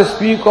whatever they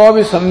speak of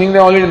is something they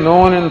already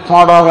known and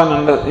thought of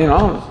and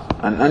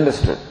and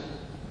understood.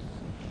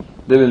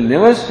 They will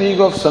never speak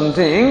of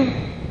something.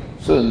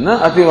 So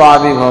na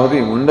ativadi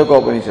bhavati, Mundaka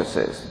Upanishad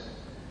says.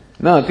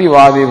 Na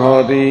ativadi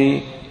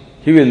bhavati.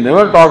 He will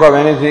never talk of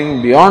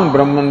anything beyond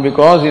Brahman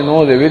because he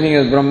knows everything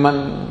is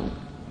Brahman.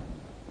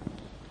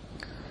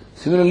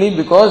 Similarly,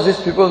 because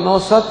these people know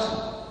Sat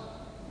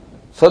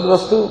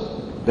Vastu,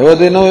 therefore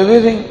they know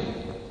everything.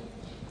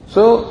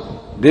 So,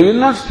 they will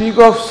not speak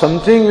of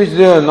something which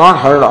they have not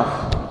heard of,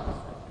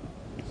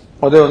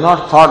 or they have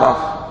not thought of,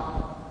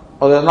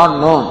 or they have not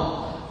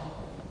known.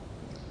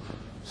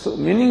 So,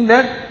 meaning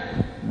that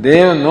they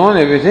have known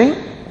everything,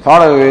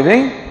 thought of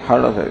everything,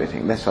 heard of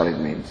everything. That's what it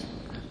means.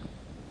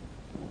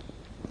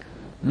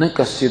 न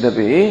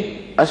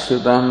कश्चिदपि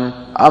अश्रुतम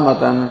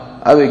अमतम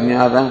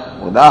अविज्ञातम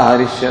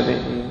उदाहरिष्यते.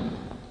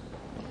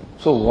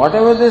 So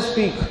whatever they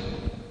speak,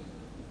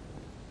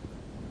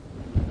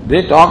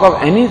 they talk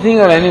of anything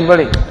or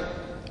anybody,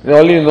 they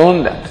already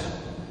known that,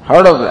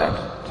 heard of that,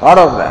 thought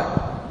of that.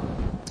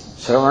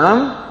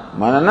 Shravanam,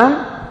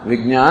 mananam,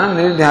 vijnanam,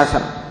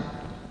 nididhyasam.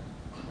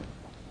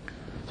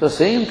 So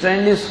same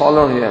trend is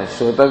followed here.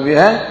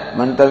 Shrotavya,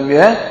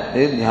 mantavya,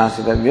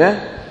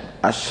 nididhyasitavya,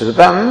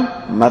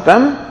 ashrutam,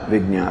 matam,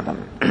 vijñātam.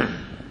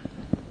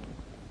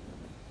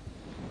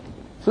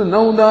 So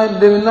now that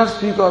they will not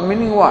speak of,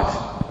 meaning what?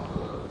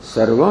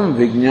 Sarvam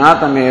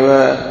vijñātam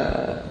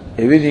eva.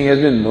 Everything has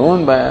been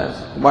known by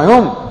us. By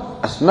whom?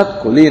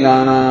 Asmat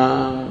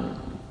kulilana.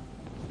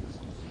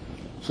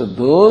 So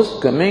those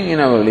coming in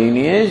our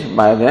lineage,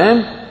 by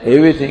them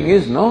everything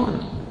is known.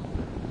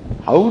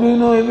 How do you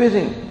know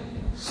everything?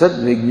 Sat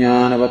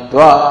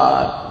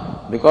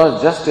vijñānavatvat.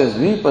 Because just as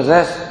we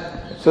possess,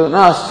 so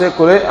na asya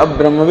kule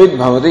abbrahmavid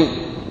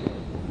bhavati.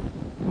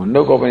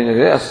 Mundaka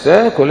Upanishad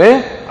says, asya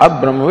kule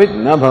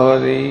abbrahmavid na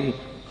bhavati.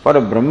 For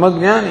a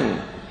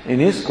Brahmajnani, in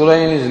his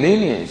kula, in his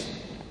lineage,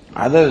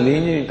 other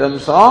lineage in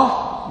terms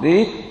of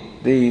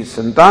the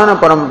Santana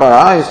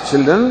Parampara, his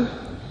children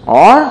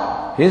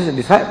or his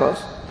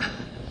disciples.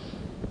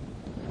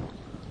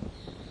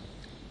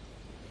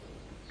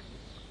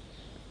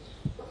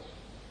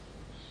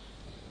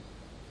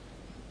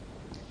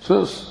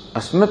 So,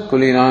 asmat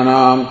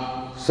kulinanam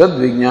sad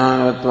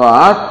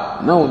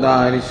vijnanavatvat na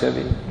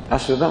udaharishyati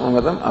ashrutam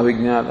amatam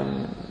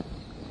avijñātam.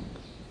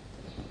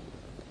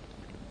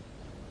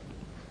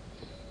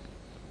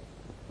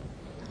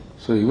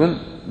 So even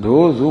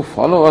those who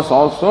follow us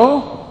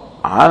also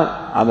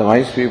are the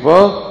wise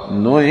people,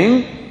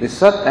 knowing the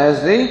Sat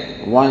as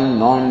the one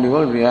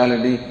non-dual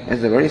reality,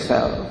 as the very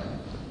self.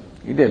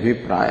 Iti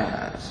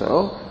abhipraya.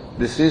 So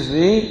this is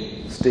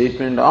the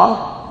statement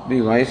of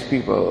the wise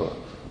people.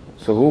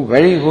 So who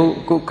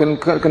can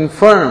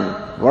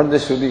confirm what the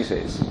Shruti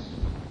says.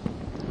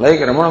 Like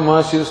Ramana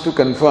Maharshi used to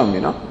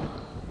confirm,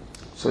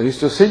 So he used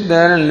to sit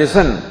there and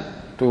listen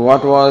to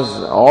what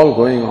was all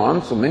going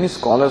on. So many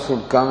scholars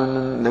would come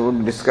and there would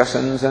be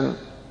discussions and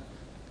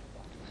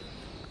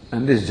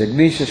this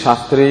Jagdish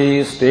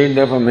Shastri stayed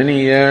there for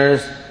many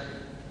years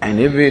and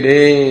every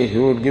day he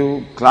would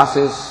give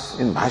classes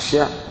in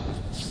Bhashya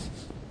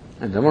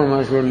and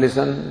Ramana Maharshi would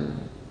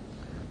listen.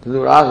 They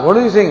would ask, what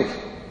do you think?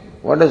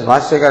 What does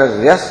Bhashyakara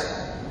say?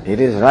 Yes, it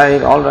is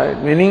right, all right,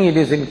 meaning it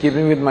is in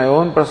keeping with my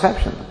own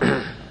perception.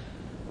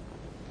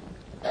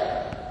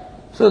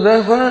 So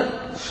therefore,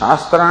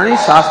 Shastrani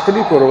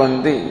Shastri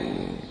Kurvanti.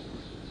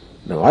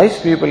 The wise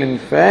people in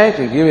fact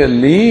give a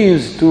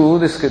leaves to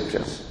the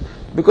scriptures.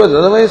 Because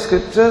otherwise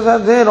scriptures are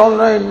there, all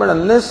right, but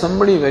unless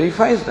somebody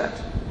verifies that.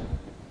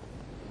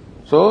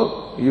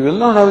 So you will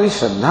not have the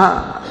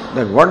Shraddha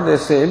that what they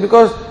say,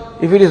 because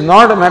if it is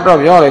not a matter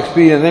of your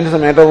experience, then it is a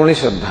matter of only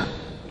Shraddha.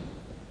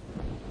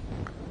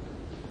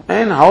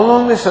 And how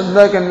long the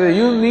Shraddha can be?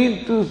 You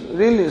need to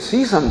really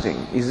see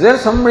something. Is there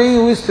somebody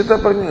who is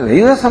Sthita Prajna?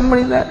 Is there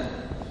somebody there?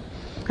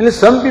 At least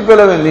some people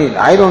have a need.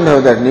 I don't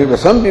have that need, but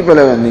some people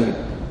have a need.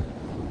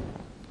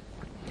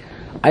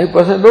 I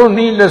personally don't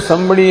need that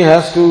somebody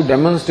has to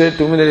demonstrate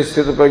to me that is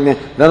Sthita Prajna.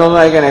 Then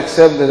only I can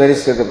accept that there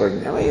is Sthita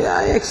Prajna.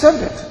 I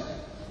accept it.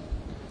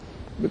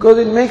 Because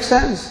it makes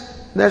sense.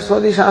 That's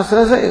what the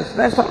Shastra says.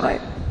 That's all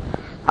right.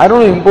 I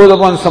don't impose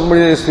upon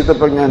somebody that is Sthita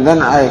Prajna and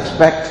then I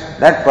expect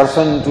that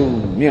person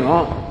to,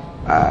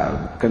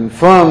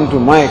 conform to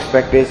my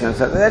expectations.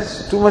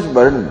 That's too much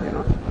burden,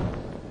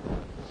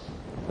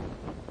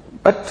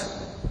 But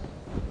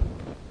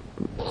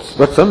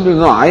some people,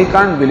 no, I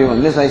can't believe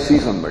unless I see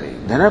somebody.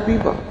 There are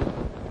people.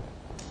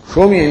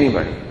 Show me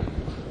anybody.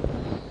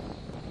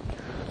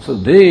 So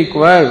they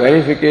require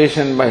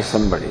verification by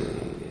somebody.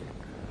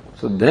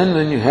 So then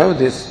when you have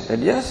this, that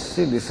yes,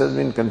 see, this has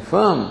been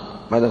confirmed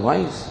by the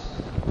wise,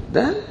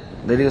 then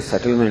there is a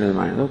settlement in the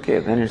mind. Okay,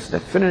 then it's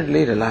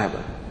definitely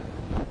reliable.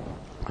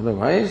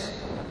 Otherwise,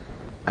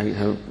 I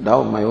have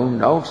my own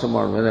doubts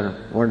about whether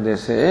what they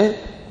say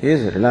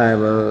is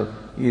reliable,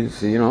 is,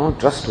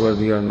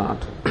 trustworthy or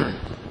not.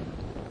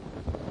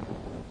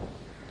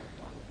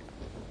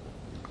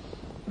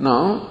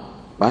 Now,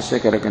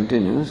 Bhashyakara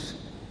continues,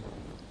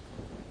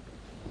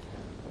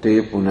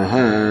 Te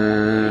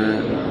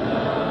punaha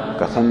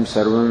katham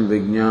sarvam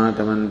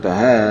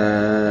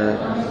vijñātamantah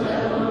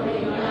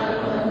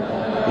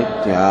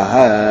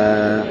ityaha.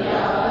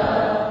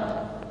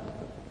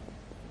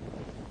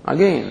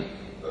 Again,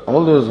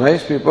 all those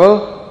wise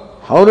people,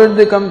 how did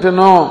they come to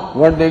know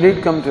what they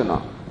did come to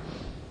know?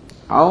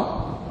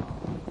 How?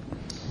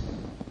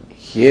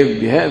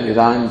 Hyebhya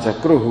vidān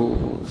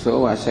chakruhu.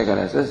 So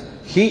Bhashyakara says,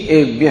 Hi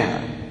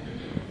ebhya.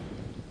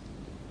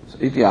 So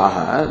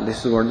ityaha,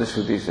 this is what the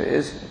Shruti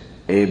says,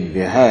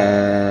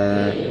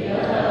 ebhya,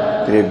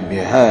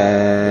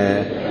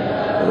 tribhya,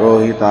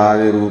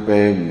 rohitadi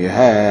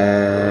rupebhya,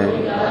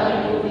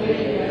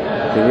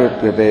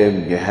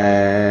 trivrutyatebhya,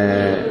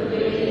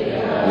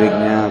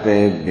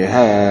 vijñātebhya,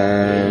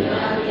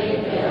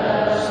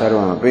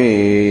 sarvamapi,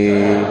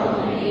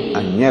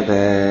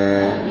 anyate,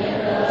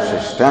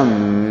 shishtam,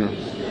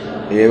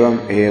 evam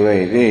eva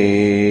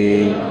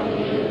iti,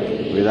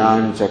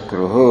 vidān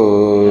chakruhu,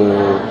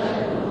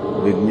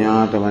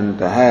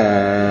 vijñātamantah,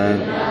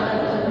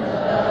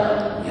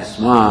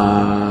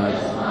 yasmāt,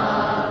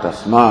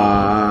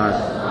 tasmāt,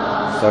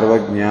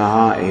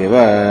 sarvajñāha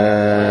eva,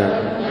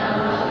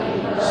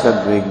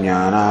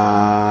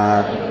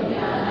 sadvijñānāt,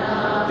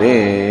 te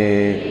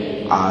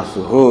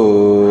asuhu,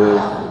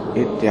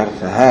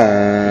 ityartha.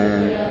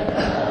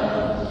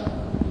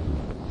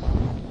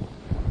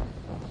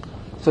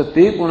 So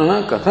te punaha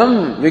katham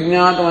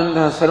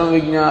vijñātamantah, sarvam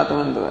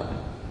vijñātamantah.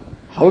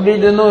 How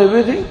did they know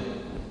everything?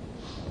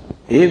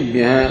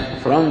 Ebhya,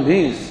 from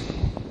these.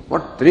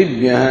 What?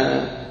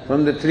 Tribhya,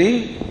 from the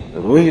three.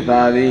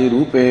 Rohitadi,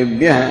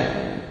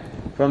 rupebhya,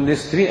 from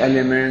these three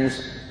elements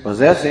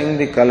possessing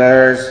the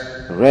colors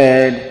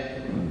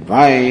red,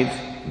 white,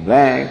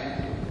 black.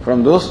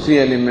 From those three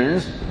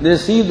elements, they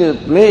see the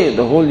play.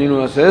 The whole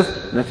universe is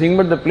nothing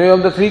but the play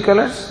of the three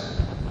colors.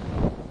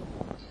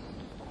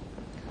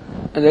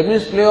 And that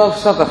means play of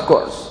Sat, of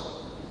course.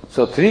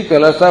 So three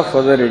colors are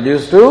further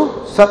reduced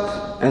to Sat,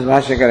 as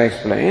Bhashyakara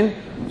explained.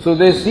 So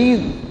they see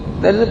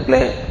that is a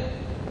play.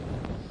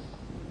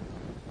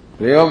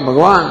 Play of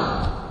Bhagavan.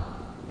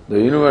 The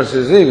universe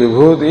is the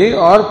Vibhuti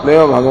or play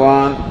of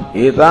Bhagavan.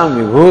 Etam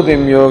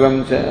Vibhutim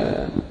Yogam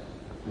cha.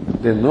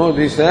 They know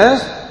this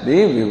as the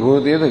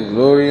Vibhuti, the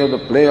glory of the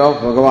play of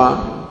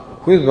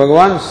Bhagavan. Who is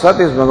Bhagavan? Sat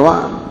is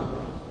Bhagavan.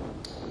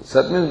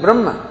 Sat means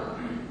Brahma.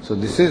 So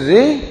this is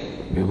the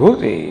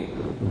Vibhuti,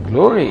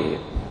 glory.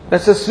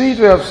 That's a sweet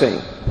way of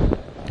saying.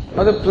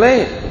 Or the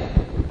play.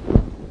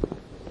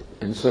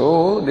 And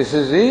so this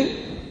is the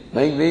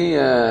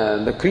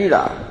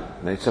Krida.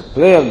 It's a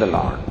play of the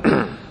Lord.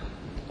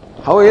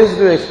 How else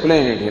do you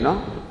explain it,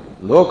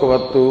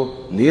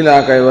 Lokavattu,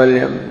 Leela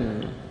Kaivalyam.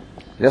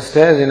 Just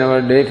as in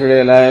our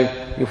day-to-day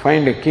life, you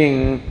find a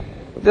king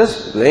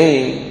just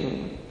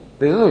playing.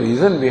 There is no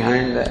reason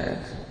behind that.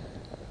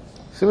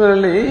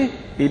 Similarly,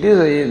 it is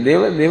a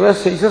Deva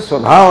says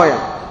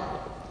Swabhavaya.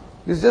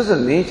 This is just the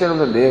nature of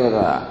the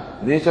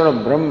Devata, nature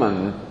of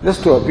Brahman,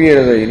 just to appear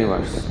as a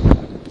universe.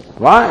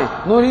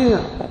 Why? No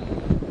reason.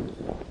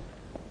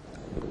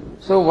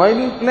 So why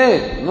do you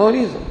play? No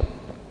reason.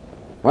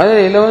 Why are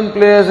 11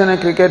 players in a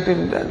cricket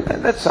team?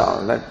 That's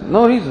all.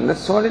 No reason.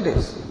 That's what it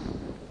is.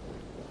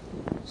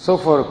 So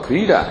for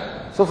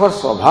Krida, so for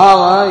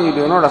Swabhava, you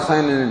do not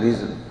assign any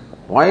reason.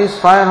 Why is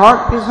fire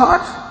hot? It's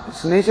hot.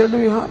 It's nature to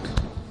be hot.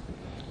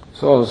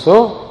 So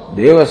also,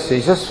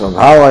 Devasya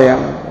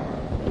Svabhavayam.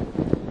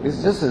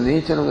 It's just the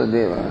nature of the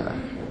Deva,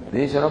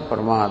 nature of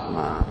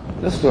Paramatma,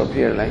 just to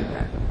appear like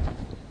that.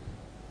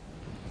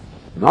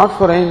 Not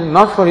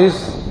for his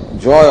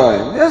joy or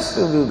anything, just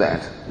to do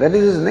that. That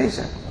is his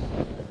nature.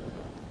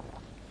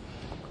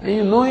 And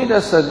you know it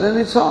as such, then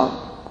it's all.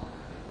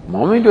 The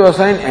moment you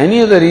assign any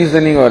other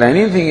reasoning or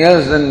anything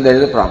else, then there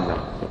is a problem.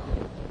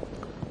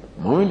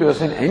 The moment you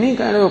assign any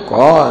kind of a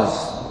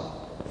cause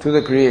to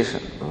the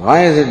creation,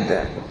 why is it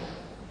there?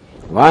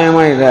 Why am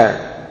I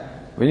there?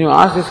 When you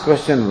ask this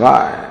question,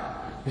 why?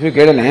 If you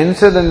get an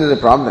answer, then there is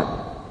a problem.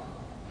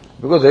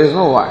 Because there is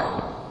no why.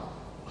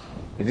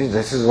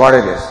 This is what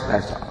it is,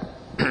 that's all.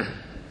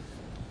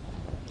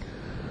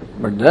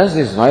 But thus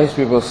these wise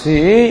people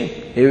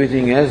see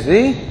everything as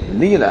the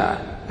Leela,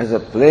 as a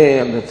play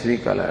of the three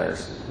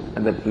colors,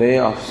 and the play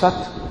of Sat.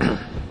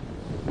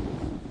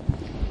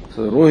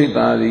 So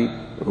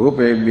Rohitadi,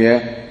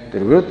 Rupebhya,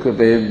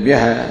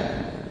 Trivrutkritebhya.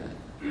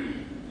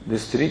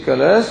 These three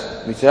colors,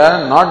 which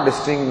are not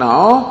distinct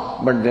now,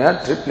 but they are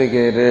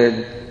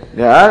triplicated.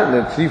 They are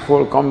the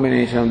threefold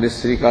combination of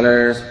these three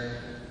colors.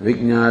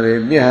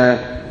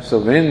 Vijñārebhya. So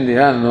when they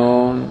are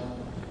known,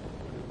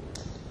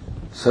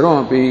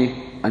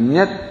 Sarvamapi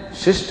Anyat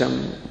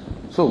Shishtam.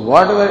 So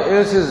whatever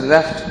else is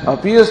left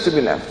appears to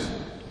be left.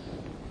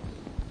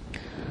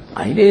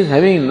 Idea is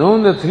having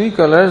known the three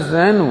colors,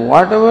 then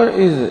whatever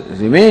is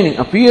remaining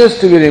appears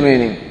to be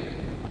remaining.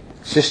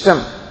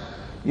 Shishtam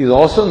is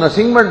also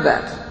nothing but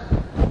that.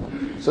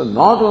 So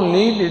not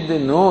only did they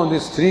know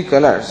these three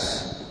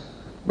colors,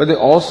 but they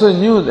also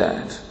knew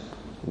that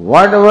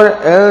whatever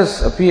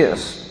else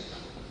appears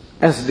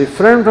as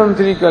different from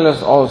three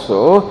colors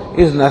also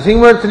is nothing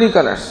but three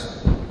colors.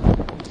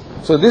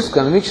 So this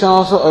conviction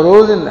also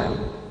arose in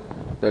them,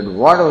 that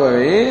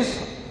whatever is,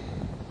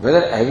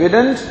 whether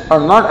evident or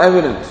not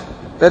evident,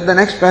 that the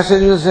next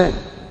passage will say,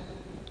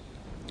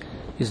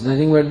 is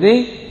nothing but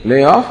the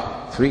play of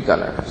three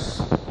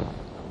colors.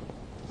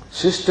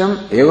 System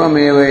evam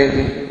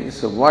eva.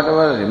 So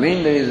whatever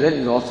remainder is there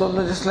is also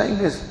just like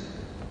this.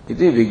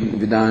 Iti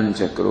vidan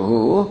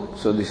chakruhu.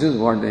 So this is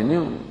what they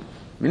knew.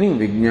 Meaning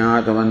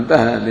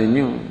vijñātavantah, they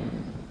knew.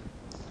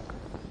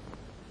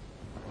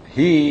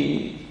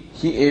 He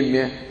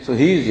ebhya. So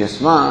he is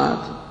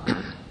yasmat.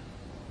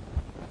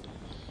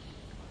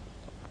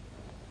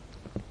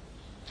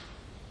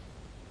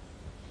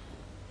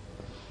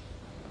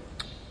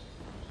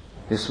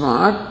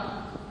 Yasmat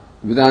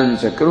Vidan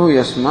Chakru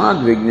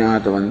Yasmat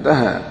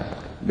Vijñātavantah.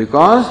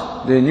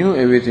 Because they knew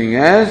everything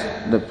as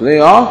the play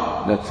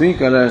of the three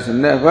colors,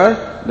 and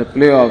therefore the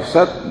play of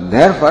Sat.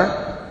 Therefore,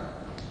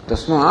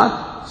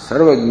 Tasmat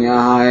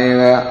Sarvajñāha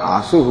eva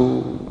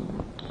asuhu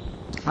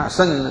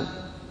asan.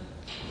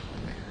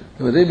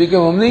 So they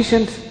became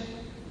omniscient.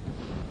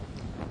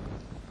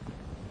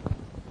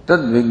 Tad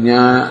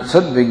Vijñāna,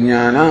 Sat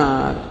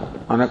Vijñānāt.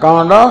 On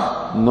account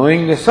of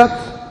knowing the Sat,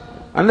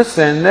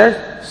 understand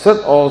that Sat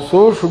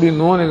also should be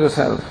known as the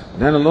self.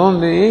 Then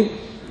alone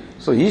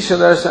so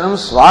Ishvaradarsanam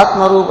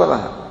Svatma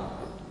Rupataha.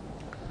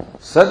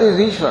 Sat is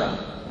Ishvara.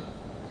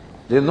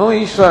 They know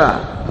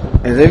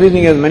Ishvara as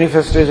everything as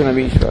manifestation of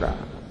Ishvara.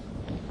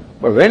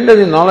 But when does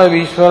the knowledge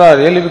of Ishvara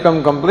really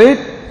become complete?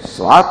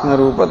 Svatma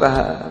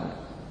Rupataha.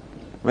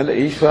 When the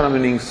Ishvara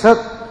meaning Sat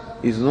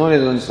is known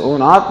as one's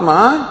own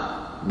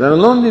Atma, then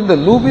alone the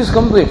loop is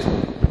complete.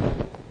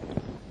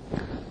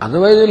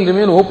 Otherwise it will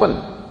remain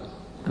open.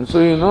 And so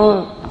you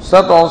know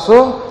Sat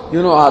also,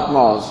 you know Atma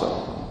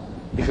also.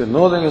 If you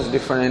know them as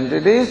different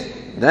entities,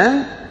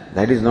 then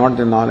that is not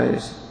the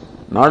knowledge,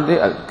 not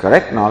the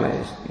correct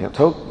knowledge.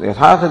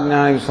 Yathartha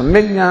jnanam,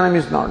 samyak jnanam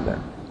is not that.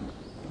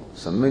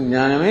 Samyak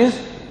jnanam is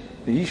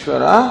the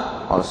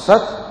Ishvara or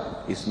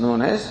Sat is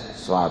known as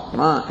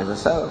Swatma, as a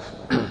self.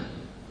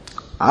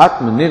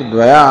 Atma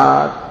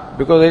nirdvayat,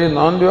 because there is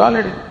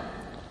non-duality.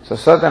 So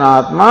Sat and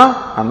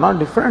Atma are not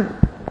different.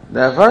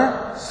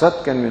 Therefore,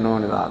 Sat can be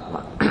known as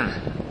Atma.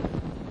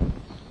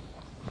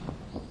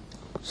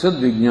 Sad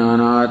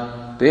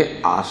Vijñānāt te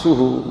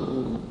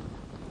asuhu.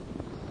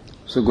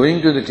 So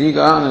going to the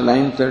Tika on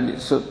line 30,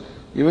 so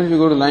even if you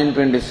go to line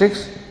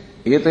 26,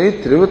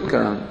 Etai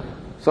Trivutkaranam.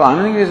 So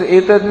Anandagiri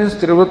is Etat means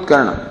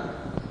Trivutkaranam.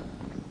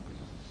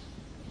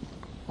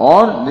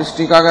 Or this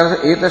Tikakara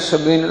says Etat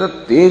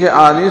Shabdena Teja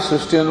Adi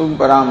Srushti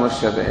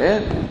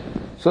Paramarsyate.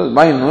 So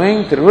by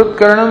knowing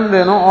Trivutkaranam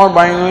they know, or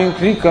by knowing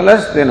three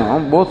colors they know.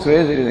 Both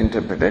ways it is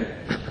interpreted.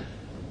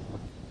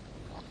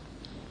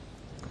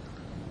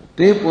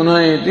 Te punha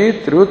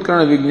iti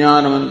Trivutkarana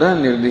Vijñānavantah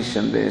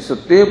nirdishyante. So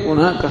te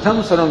punha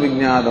katham sarvam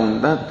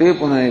Vijñātavantah. Te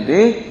punha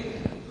iti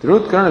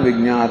Trivutkarana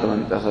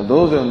Vijñātavantah. So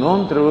those who have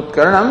known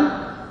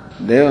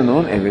Trivutkaranam, they have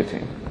known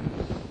everything.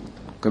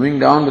 Coming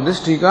down to this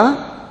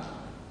Tika,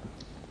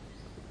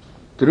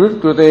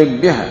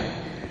 Trivutkritebhyah.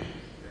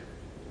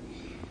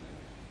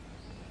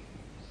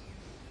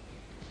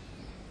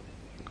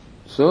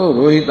 So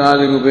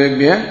Rohitadi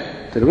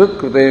Rupebhyah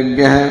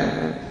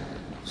Trivutkritebhyah.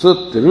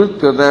 So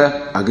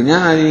Trivutkrita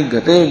Ajñāni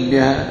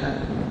Gatebhyah.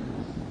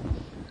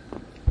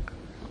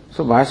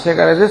 So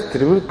Bhashyakara says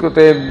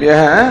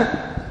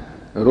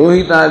Trivritkutebhyah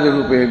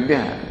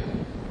Rohitadi.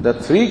 The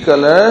three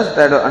colors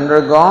that have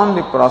undergone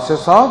the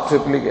process of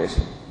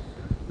triplication.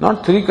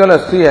 Not three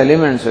colors, three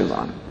elements have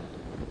gone.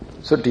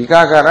 So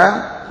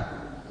Tikakara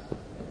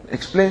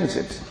explains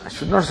it. I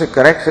should not say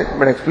corrects it,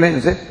 but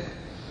explains it.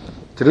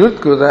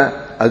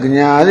 Trivritkuta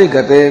Agnyadi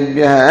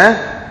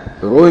Gatebhyah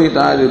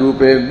Rohitadi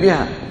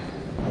Rupebhyah.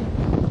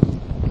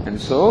 And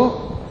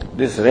so,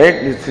 these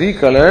three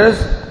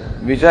colors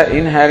which are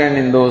inherent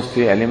in those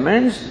three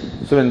elements,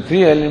 so when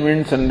three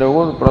elements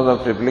undergo the process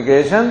of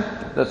triplication,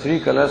 the three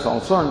colors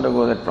also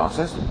undergo that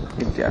process.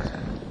 Ityartha.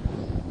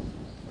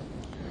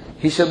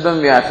 He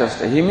Shabdam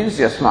Vyachasta. He means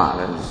Yasma,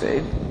 as he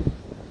said.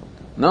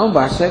 Now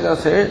Bhashyakara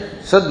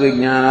said, Sad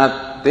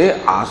Vijnanat Te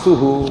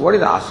Asuhu. What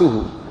is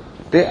Asuhu?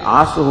 Te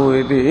Asuhu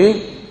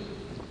iti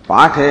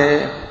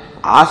Pathe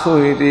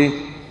Asuhu iti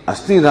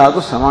Asti Dhatu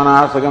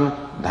Samanarthakam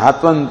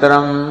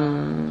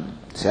Dhatvantaram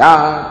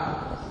Syat.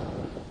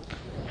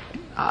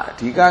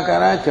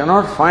 Tikakara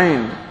cannot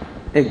find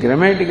a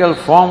grammatical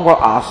form for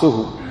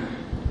Asuhu.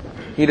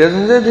 He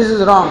doesn't say this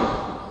is wrong.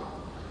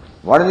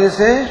 What does he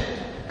say?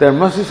 There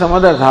must be some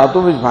other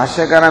dhatu which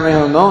Bhashyakara may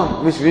have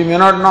known, which we may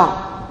not know.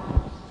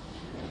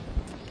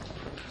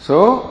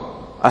 So,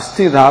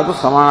 Asti dhatu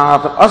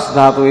samanartha, As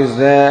dhatu is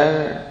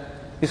there.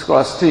 It's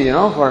called Asti,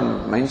 for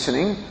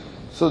mentioning.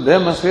 So there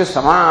must be a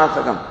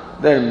samanarthakam.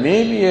 There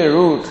may be a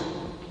root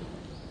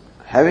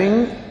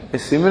having a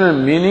similar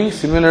meaning,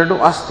 similar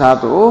to As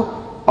dhatu,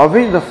 of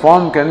which the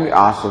form can be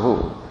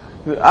Asuhu.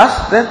 If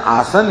As, then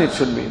Asan it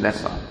should be,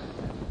 that's all.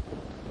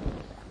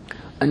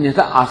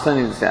 Anyatha Asan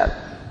is there.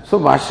 So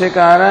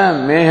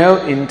Bhashyakara may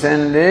have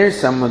intended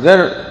some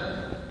other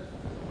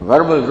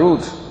verbal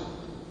root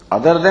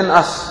other than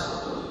As,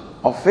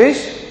 of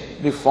which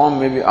the form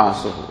may be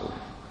Asuhu.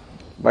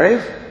 But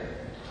if,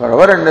 for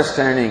our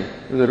understanding,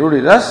 if the root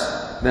is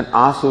As, then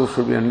Asuhu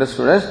should be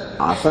understood as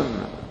Asan.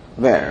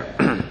 Where?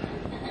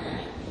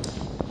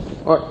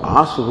 Or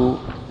Asuhu,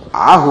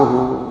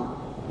 Ahuhu,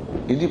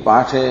 iti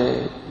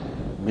Pathe.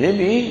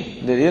 Maybe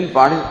the real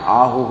part is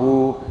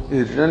Ahuhu,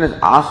 is written as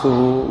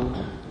Asuhu.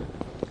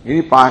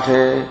 Iti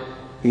Pathe,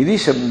 iti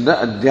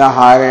Shabda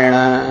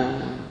Adhyaharena.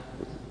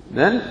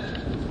 Then,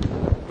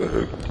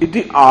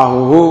 iti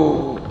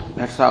Ahuhu.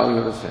 That's how you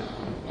have to say.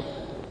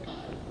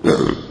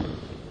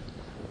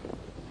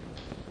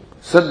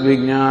 Sad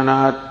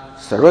Vijnanat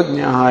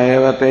Sarvajnyaha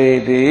evate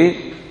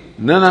iti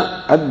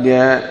Nana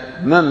Adya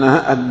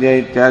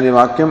ityadi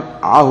vakyam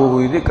Ahuhu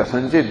iti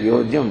kasanchit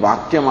yodyam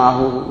vakyam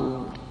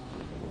Ahuhu.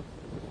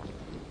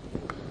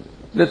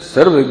 That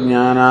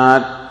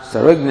Sarvajnanat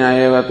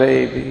Sarvajnayevate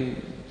iti.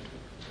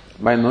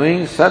 By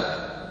knowing Sat,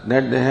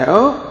 that they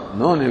have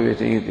known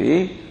everything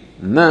iti,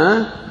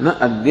 na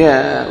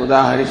adya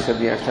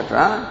udaharishati,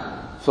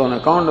 etc. So on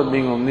account of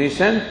being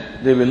omniscient,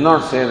 they will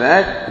not say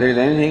that there is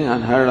anything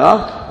unheard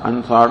of,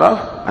 unthought of,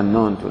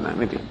 unknown to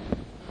them iti.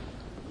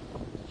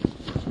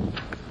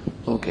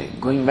 Okay,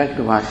 going back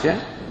to Bhashya.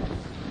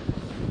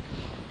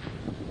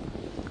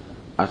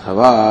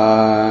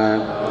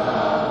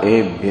 Athava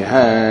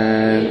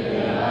ebhyah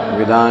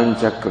Vidan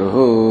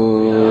Chakruhu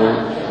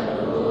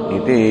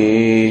iti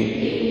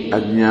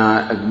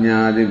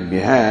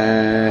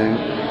Ajnadibhyah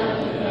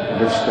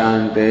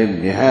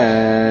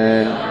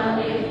Drishtantebhyah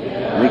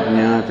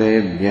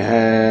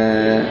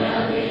Vijnatebhyah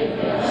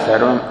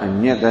Sarvam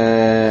Anyata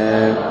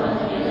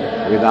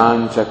Vidan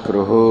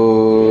Chakruhu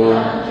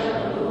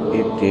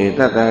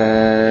Ityetata.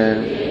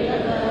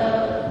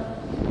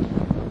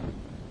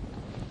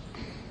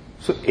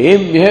 So,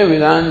 Ebhyah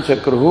Vidan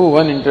Chakruhu,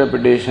 one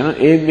interpretation.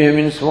 Ebhyah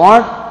means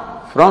what?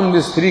 From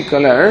these three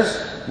colors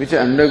which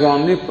have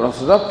undergone the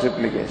process of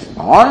triplication.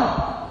 Or,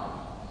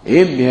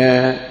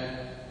 Ebhyah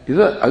is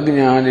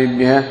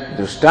Ajnadibhyah,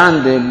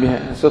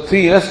 Drishtantebhyah. So,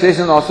 three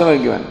illustrations also are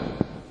given.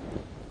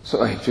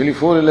 So, actually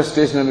 4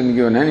 illustrations have been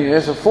given. Anyway,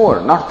 so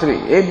 4, not 3.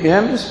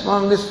 Ebhyah means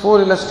from these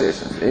 4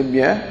 illustrations.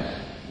 Ebhyah.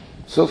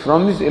 So,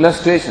 from these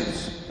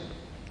illustrations,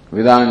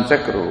 Vidan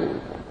Chakruhu,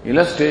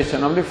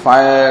 illustration of the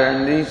fire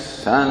and the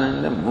sun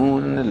and the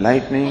moon and the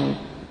lightning.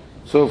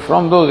 So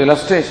from those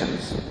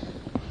illustrations,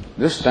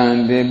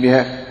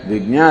 Drishtantebhyah,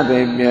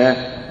 Vijnatebhyah,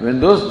 when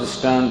those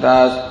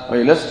Drishtantas or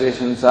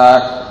illustrations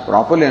are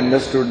properly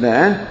understood,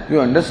 then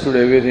you understood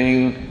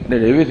everything,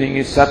 that everything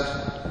is Sat.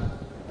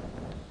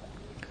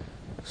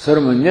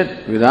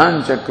 Sarvanyat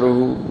Vidan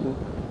Chakruhu,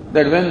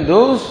 that when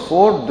those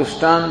 4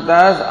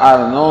 Drishtantas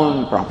are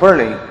known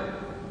properly,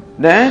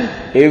 then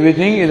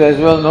everything is as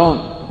well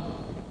known.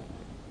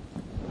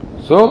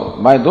 So,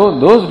 by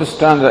those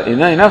drishtants are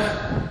enough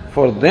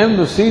for them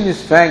to see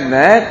this fact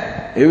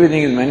that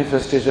everything is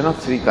manifestation of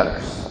 3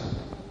 colors,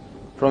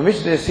 from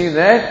which they see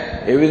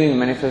that everything is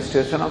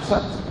manifestation of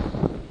Sat.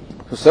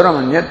 So,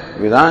 Saramanyat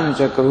Vidan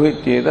Chakruhu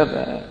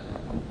Ityetata.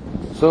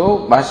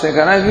 So,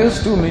 Bhashyakara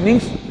gives 2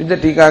 meanings which the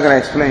Tikakara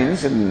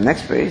explains in the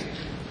next page.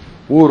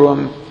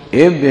 Purvam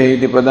Ebhyah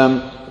iti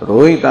padam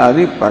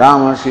Rohitadi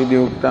Paramarshiti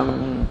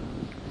Uktam.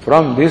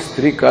 From these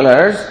 3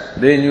 colors,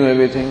 they knew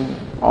everything.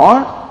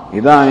 Or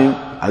Idaim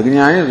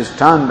Agnyani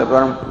Drishtanta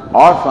Param,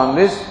 or from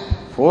these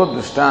 4 four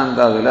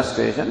drishtanta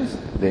illustrations,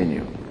 they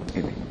knew.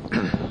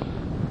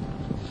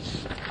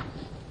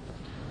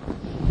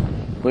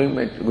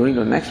 Going to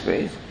the next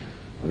page.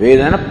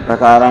 Vedana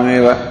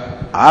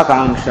prakarameva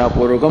akanksha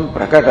purukam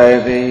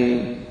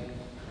prakatayate.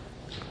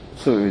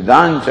 So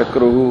Vidan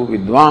Chakruhu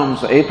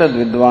Vidvamsa Etad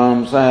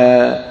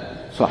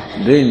Vidvamsa. So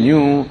they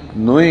knew,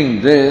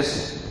 knowing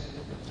this,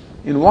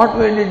 in what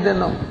way did they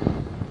know?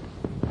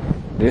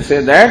 They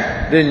say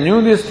that they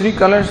knew these three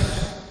colors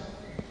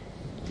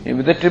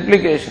with the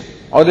triplication,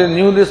 or they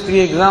knew these three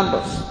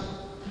examples.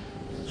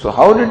 So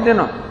how did they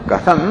know?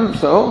 Katham,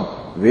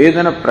 so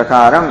Vedana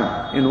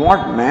Prakaram, in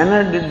what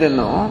manner did they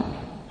know?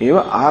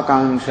 Eva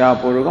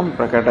Akanksha Purukam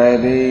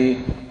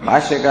Prakatayade.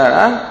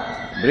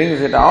 Bhashyakara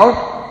brings it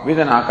out with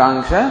an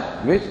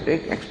Akanksha, with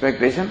an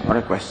expectation or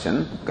a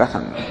question.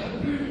 Katham.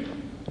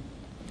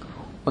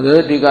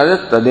 Other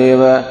Tika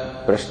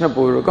Tadeva Prashna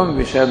Purukam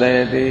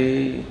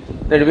Vishadayate.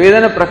 That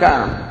Vedana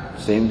Prakaram,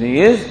 same thing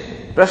is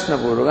Prashna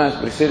Purukam is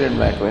preceded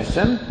by a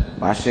question.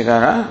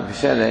 Bhashyakara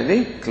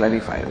Vishadayate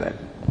clarifies that.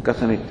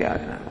 Katham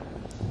Ityadina.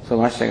 So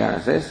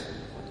Bhashyakara says,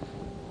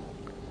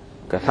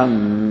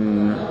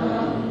 Katham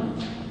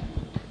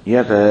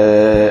Yat.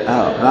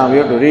 Now we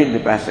have to read the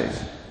passage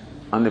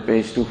on the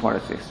page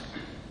 246.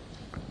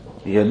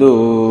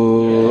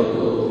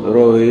 Yadu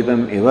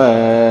Rohitam Iva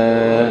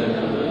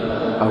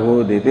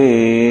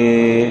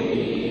Avodite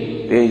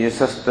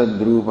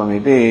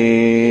Tejasastadrupamite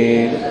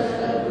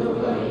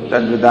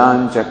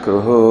Tadvidan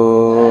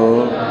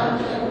Chakruho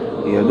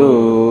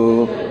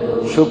Yadu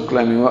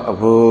Shuklamiva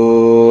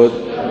Abhod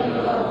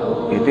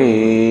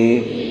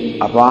Iti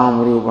Apam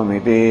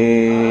Rupamite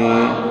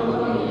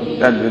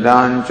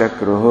Tadvidan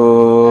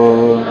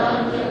Chakruho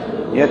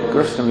Yat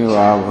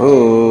Krishnamiva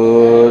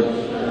Abhod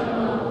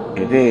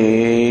Iti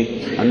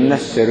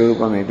Annasya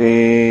Rupamite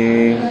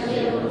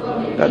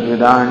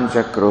Tadvidan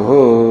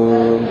Chakruho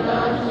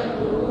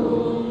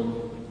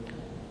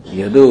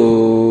Yadu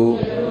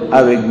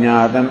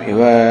Avijñātam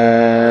Iva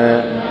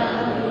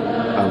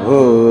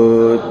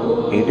Abhut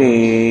Iti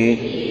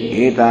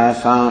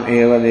Etāsāṃ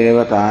Eva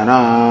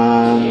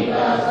Devatānaṃ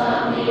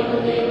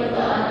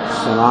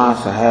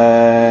Samāsaha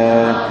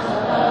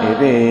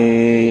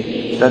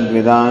Iti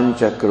Tadvidan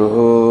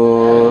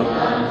Chakruho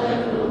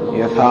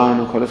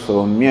Yathanukhara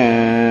Somya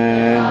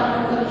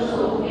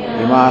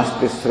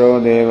Imastisro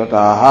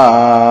Devataha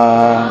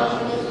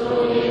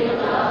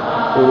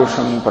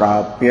Purusham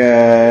Prapya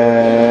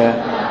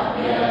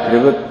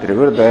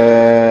Trivruta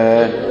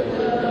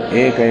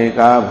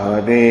Ekaika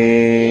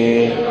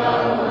Bhavate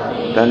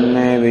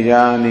Tanne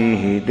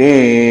Vijanihite.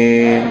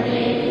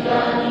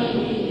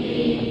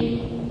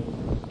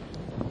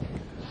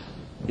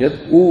 Yat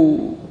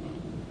U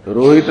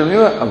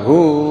Rohitamiva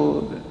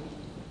Abhud.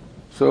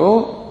 So,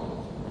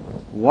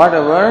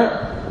 whatever.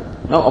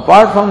 Now,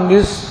 apart from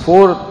these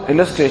four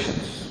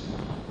illustrations,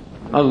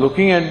 now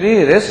looking at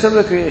the rest of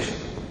the creation,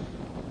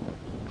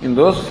 in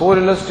those four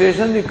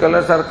illustrations, the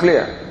colors are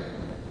clear.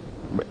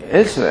 But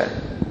elsewhere,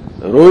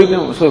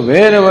 Rohitam, so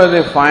wherever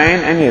they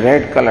find any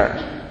red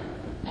color,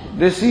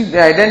 they see, they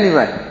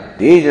identify.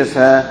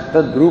 Tejasa,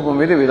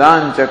 Tadrupamiti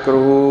Vidan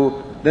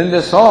Chakruhu. Then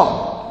they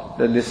saw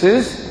that this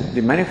is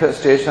the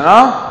manifestation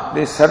of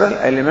the subtle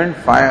element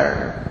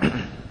fire.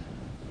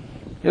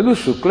 Yadu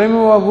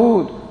Shuklamiva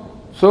Abhut.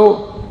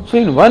 So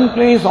in one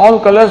place all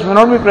colors may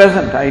not be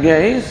present. The idea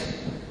is,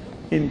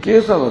 in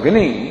case of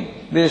Agni,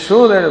 they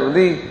show that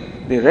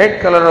the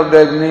red color of the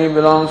Agni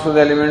belongs to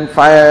the element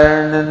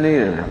fire, and then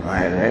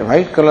the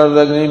white color of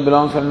the Agni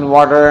belongs to the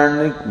water, and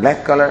the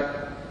black color.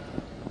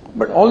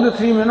 But all the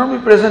three may not be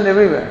present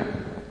everywhere.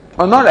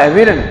 Or not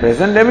evident,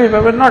 present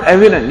everywhere, but not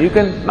evident. You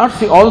can not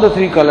see all the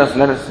three colors,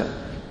 let us say.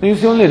 You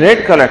see only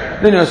red color,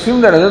 then you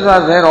assume that others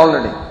are there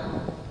already.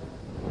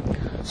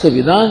 So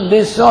Vedanta,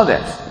 they saw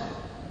that.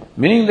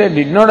 Meaning they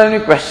did not have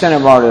any question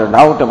about it or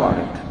doubt about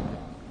it.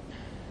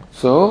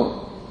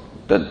 So,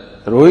 Tat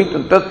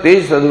Rohit Tat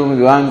Tej Sadrum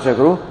Vidvan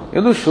Chakru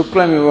Yadu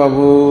Shuklam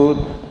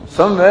Vibhabhut.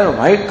 Somewhere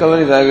white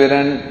color is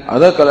evident,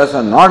 other colors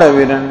are not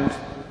evident.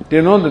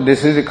 They know that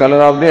this is the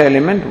color of the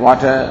element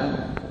water.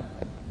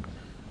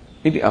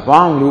 Iti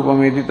Apam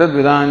Rupamiti Tad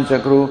Vidvan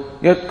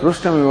Chakru Yat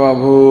Krishna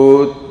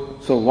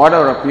Vibhabhut. So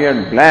whatever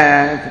appeared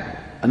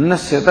black,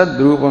 Annasya Tad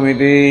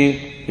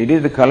Rupamiti, it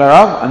is the color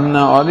of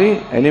Anna or the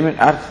element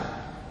earth.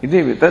 Iti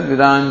Vitad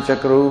Vidan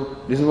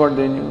Chakru. This is what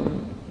they knew.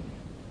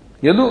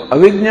 Yadu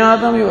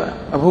Avijñātam Iva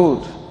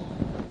Abhut.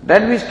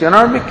 That which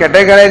cannot be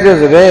categorized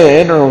as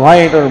red or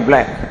white or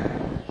black,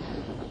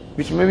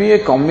 which may be a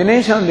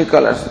combination of the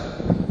colors.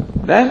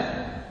 Then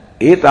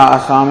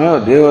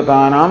Etāsāṃ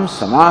Devatānaṃ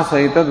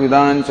Samāsaitad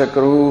Vidan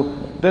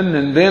Chakru.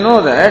 Then they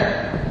know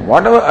that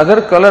whatever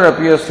other color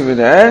appears to be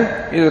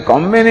there is a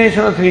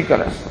combination of three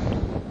colors.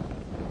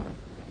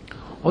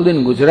 Although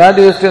in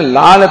Gujarati is still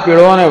Lal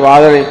Pido ne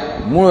Vadari,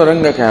 Mool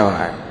Ranga kya hua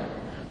hai.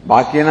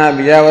 Baki na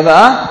bija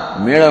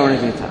vada Meda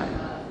Vanisi tha.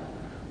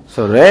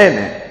 So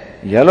red,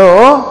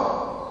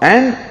 yellow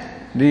and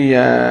the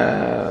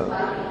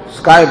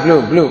sky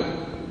blue.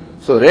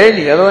 So red,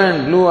 yellow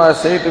and blue are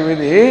said to be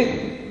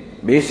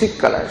the basic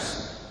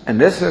colors. and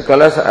these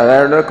colors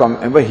arrived.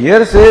 But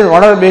here says,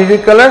 what are the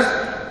basic colors?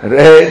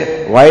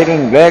 Red, white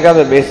and black are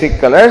the basic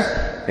colors.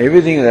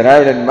 Everything is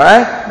arrived at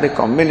by the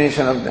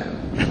combination of them.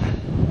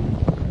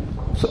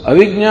 So,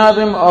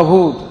 avijñātam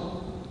abhūt,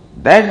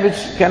 that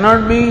which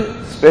cannot be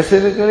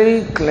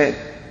specifically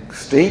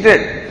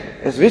stated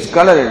as which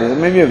color it is. It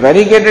may be a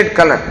variegated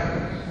color.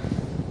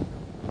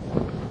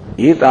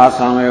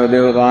 Ētāsāmayo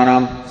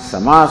devatānām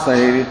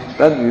samāsahiri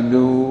tad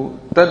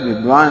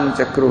vidvān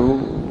chakruhu.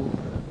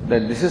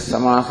 That this is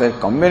samasa, a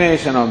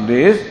combination of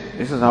these.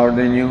 This is how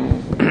they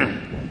knew.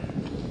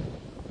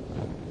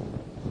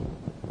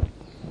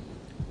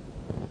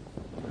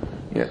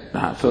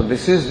 Yeah. So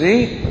this is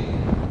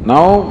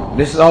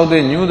how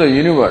they knew the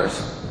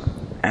universe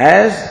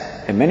as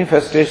a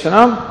manifestation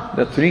of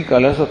the three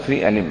colors of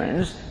three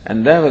elements,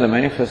 and there was the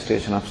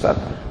manifestation of Sat.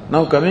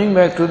 Now coming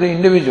back to the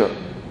individual.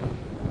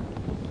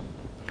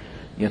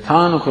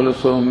 Yathanukhulu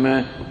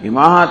soumya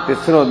imaha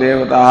tisro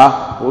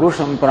devataha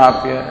purusham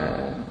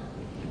prapya.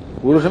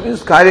 Purusham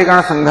is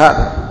karyakana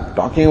sanghata.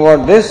 Talking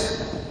about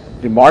this,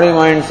 the body,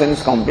 mind,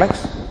 sense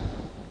complex.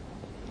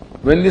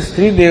 When these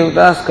three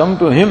devatas come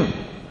to him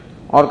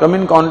or come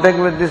in contact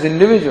with this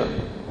individual,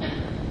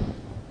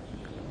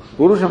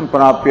 purusham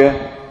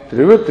prapya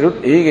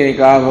trivitrut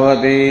ekeka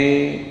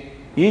bhavati.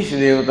 Each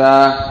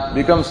devata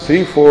becomes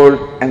threefold,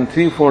 and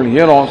threefold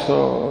here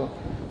also.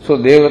 So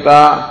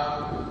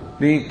devata,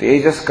 the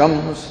tejas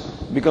comes,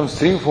 becomes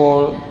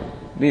threefold.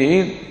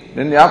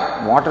 Then the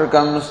water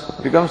comes,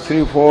 becomes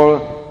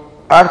threefold.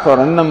 Earth or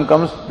annam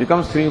comes,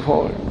 becomes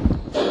threefold.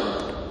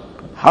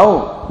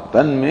 How?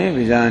 Tanme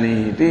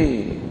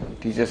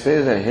vijanihiti. Teacher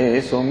says that, hey,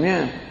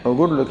 Soumya, a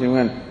good looking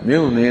man,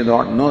 you may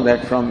not know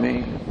that from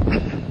me.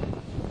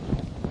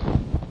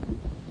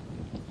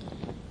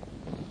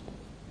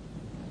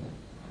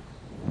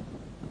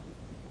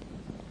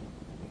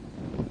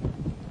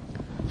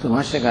 So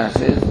Bhashyakara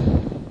says,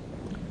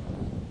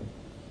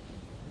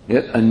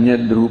 Yat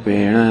anyad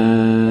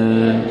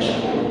rupena,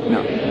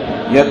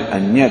 Yat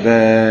anyad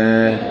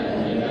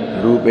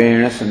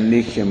rupena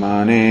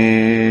sandikhyamane,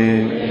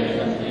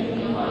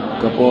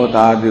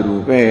 kapotadi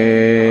rupe,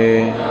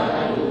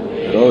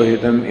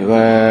 rohitam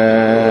iva,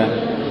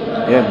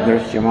 Yad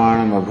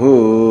drishyamanam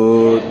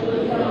abhut,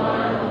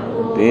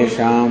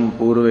 Tesham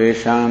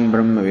purvesham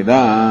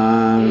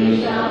brahmavidam,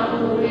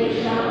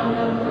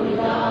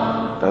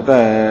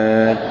 Tata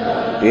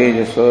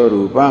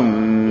tejasvarupam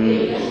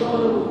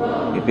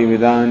iti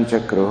vidān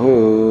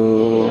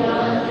chakruhu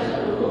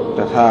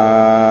tatha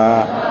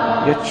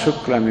yat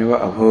shuklamiva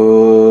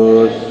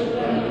abhūt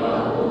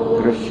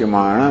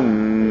grihyamanam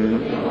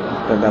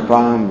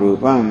tadapam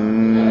rupam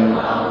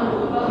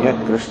yat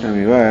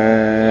krishnamiva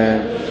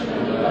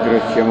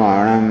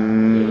grihyamanam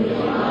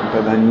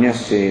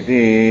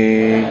tadanyasyeti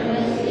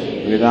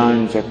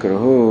vidān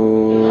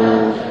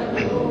chakruhu.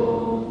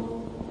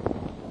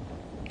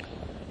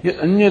 Yat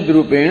anyad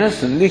rupena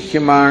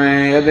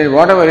sandikhyamane, yet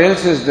whatever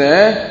else is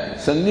there,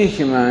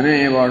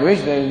 sandikhyamane, about which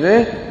there is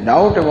a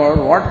doubt about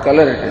what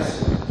color it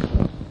is.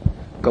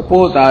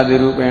 Kapotadi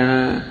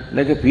rupena,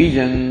 like a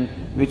pigeon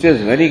which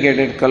has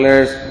variegated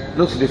colors,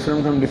 looks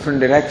different from different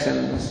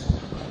directions.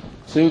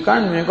 So you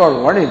can't make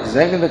out what is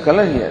exactly the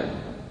color here.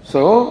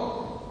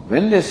 So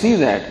when they see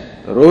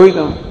that,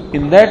 rohitam,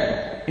 in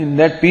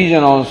that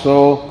pigeon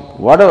also,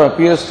 whatever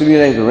appears to be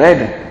like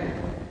red,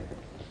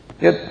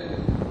 yet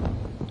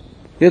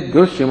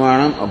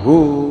grihyamanam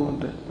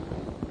abhūt,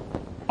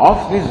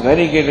 of this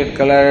variegated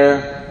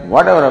color,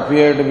 whatever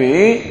appeared to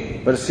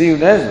be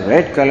perceived as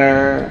red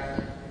color,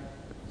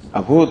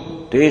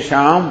 abhūt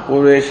tesham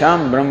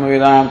purvesham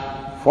brahmavidam,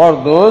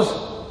 for those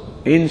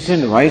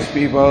ancient wise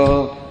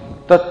people,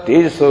 tat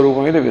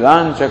tejasvarupam iti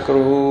vidān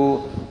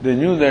chakruhu, they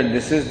knew that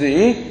this is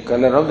the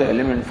color of the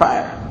element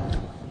fire.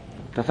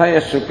 Tatha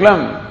yas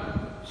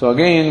shuklam. So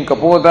again in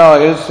Kapota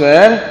or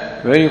elsewhere,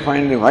 where you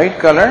find the white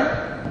color,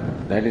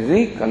 that is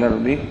the color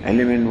of the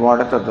element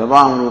water,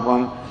 tadabam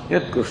rupam,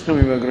 yat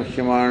krishnamiva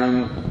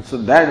grihyamanam. So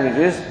that which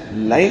is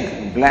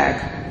like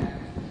black,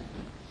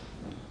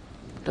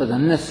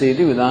 tadanyaseti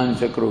vidān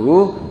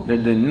chakruhu,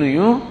 that they knew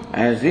you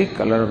as the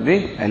color of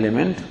the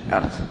element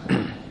earth.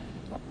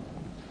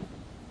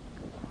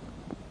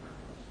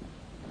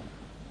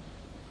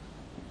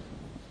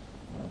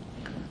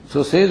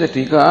 So says the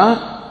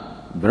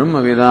Tika,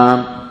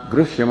 Brahmavidam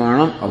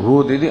grihyamanam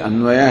abhūt iti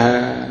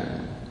anvayah.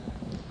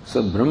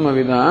 So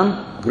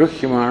Brahmavidam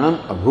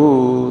grihyamanam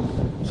abhūt.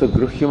 So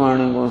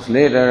grihyamanam comes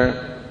later.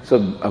 So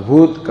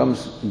abhūt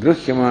comes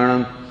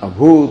grihyamanam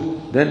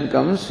abhūt. Then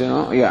comes,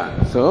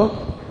 So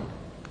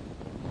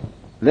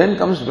then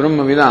comes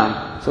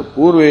Brahmavidam. So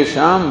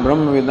purvesham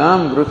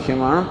Brahmavidam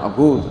grihyamanam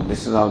abhūt.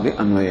 This is how the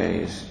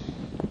anvaya is.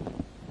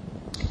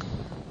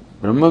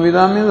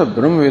 Brahmavidam means the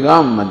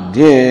Brahmavidam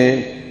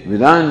madhye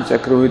vidān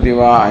chakruhiti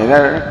va,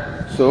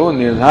 either. So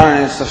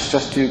nirdharana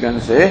sashasti you can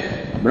say.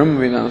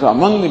 Brahmavidam. So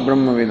among the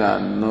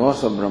Brahmavidam,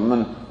 knowers of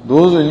Brahman,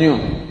 those who knew,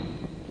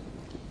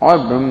 or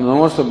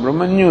knowers of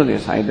Brahman knew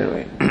this either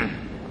way.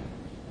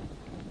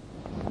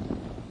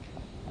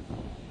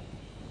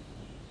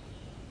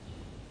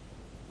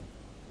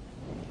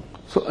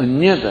 So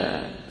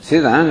anyata,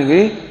 says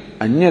Anandagiri,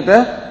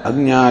 anyata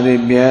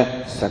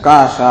ajnadebhya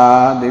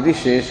sakashad iti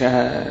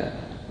shesha.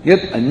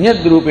 Yat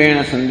anyat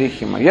rupena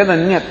sandikhyama. Yat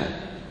anyat.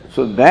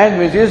 So that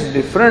which is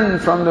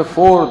different from the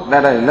four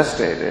that are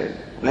illustrated,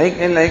 like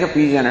a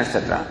pigeon,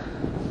 etc.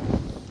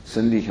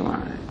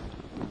 Sandikhyama.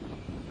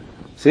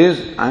 Says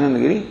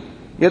Anandagiri,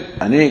 yat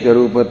aneka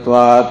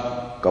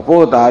rupatvat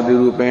kapotadi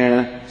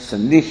rupena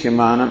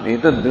sandikhyamanam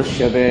etad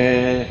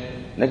drishyate.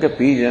 Like a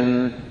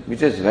pigeon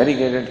which has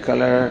variegated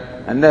color,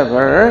 and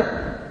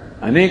therefore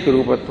aneka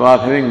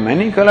rupatvat, having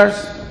many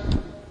colors.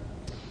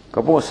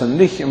 Kapo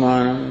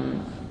sandikhyamanam.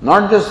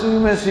 Not just you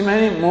may see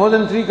many, more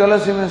than 3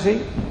 colors you may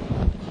see.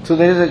 So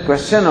there is a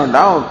question or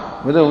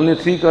doubt whether only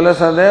 3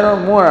 colors are there or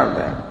more are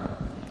there.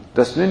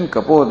 Tasmin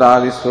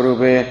kapodadi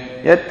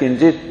swarupe yat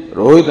kinchit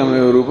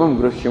rohitameva rupam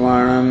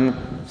gruhyamanam.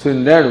 So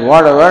in that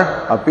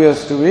whatever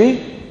appears to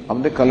be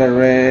of the color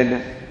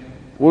red,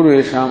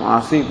 purvesham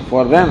asik,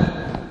 for them,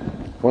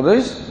 for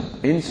these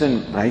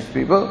ancient wise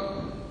people,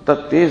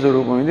 tat teja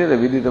rupamiti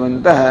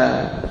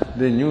viditavantaha,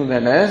 they knew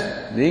that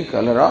as the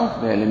color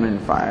of the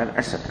element fire,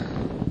 etc.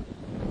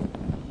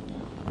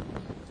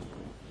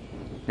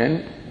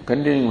 Then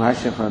continuing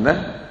Bhashya further,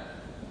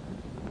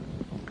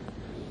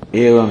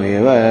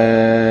 evameva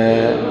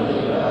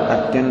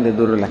atyanta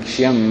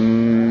durlaksham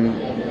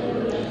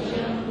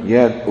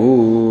yat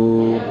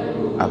u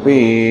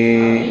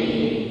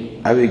api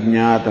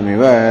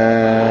avijñātameva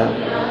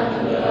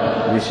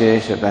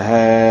visheshatah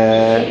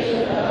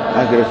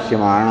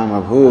agruhyamanam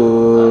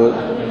abhut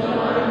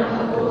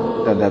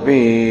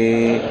tadapi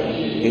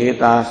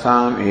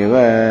etasam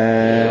eva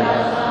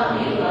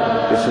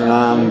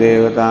Tishnam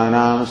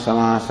devatanam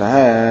samasah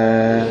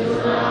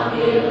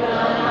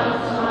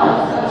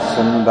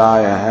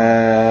samudayah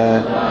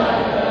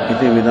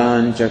iti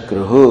vidan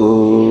chakruhu.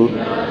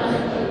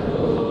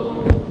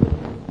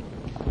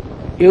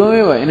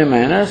 Evameva, in a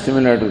manner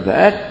similar to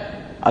that,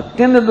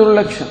 atyanta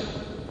durlaksham,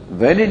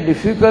 very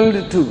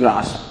difficult to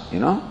grasp,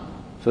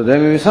 So there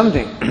may be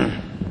something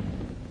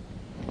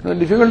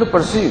difficult to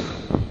perceive.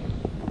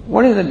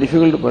 What is that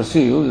difficult to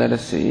perceive? Let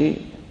us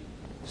see.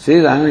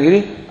 Says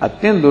Anandagiri,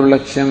 atyant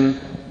durlaksham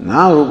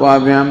na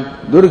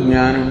rupabhyam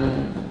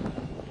durjnanam,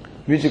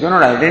 which you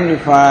cannot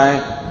identify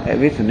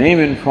with name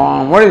and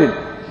form. What is it?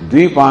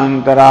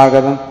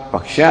 Dvipantaragatam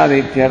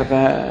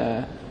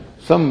pakshadityartha.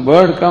 Some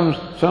bird comes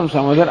from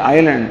some other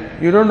island.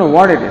 You don't know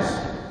what it is.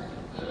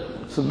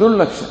 So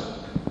durlaksham.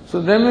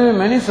 So there may be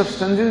many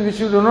substances which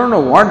you do not know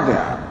what they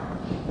are.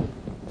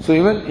 So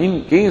even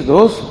in case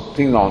those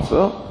things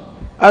also,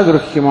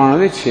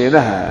 agruhyamanam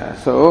chedaha.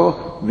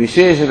 So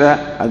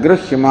visheshata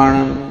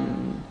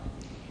agruhyamanam.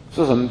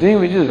 So something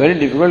which is very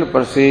difficult to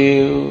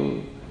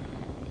perceive.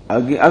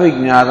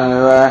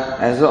 Avijñātameva,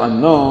 as though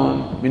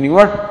unknown. Meaning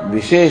what?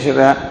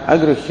 Visheshata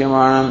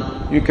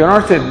agruhyamanam. You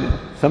cannot say,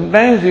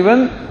 sometimes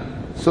even,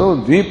 so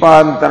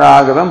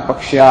dvipantaragatam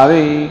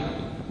pakshyādi.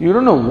 You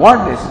don't know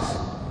what this is.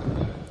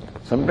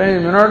 Sometimes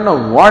you may not know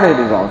what it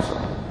is also.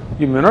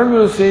 You may not be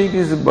able to say it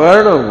is a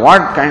bird or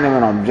what kind of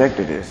an object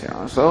it is.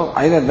 So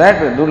either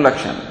that or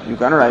durlakshan. You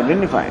cannot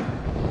identify it.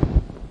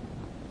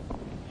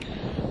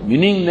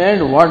 Meaning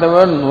that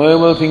whatever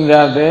knowable things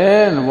are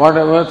there and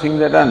whatever things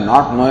that are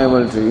not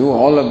knowable to you,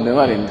 all of them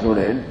are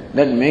included.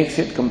 That makes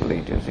it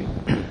complete, you see.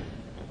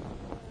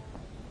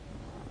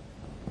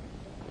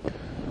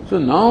 So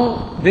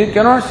now they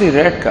cannot see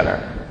red color.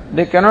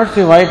 They cannot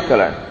see white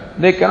color.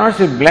 They cannot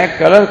see black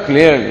color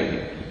clearly.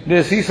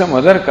 They see some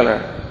other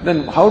color.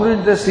 Then how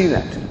did they see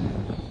that?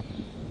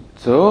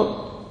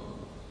 So,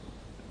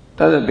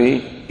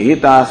 tadapi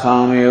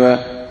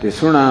etasameva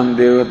tisunam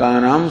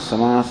devatanam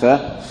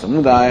samasa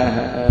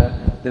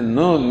samudaya. They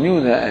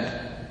knew that,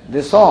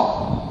 they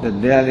saw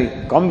that they are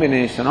the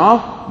combination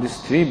of these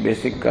 3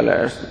 basic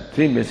colors,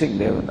 3 basic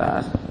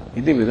devatas.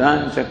 Iti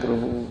vidan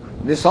chakruhu.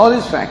 They saw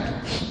this fact.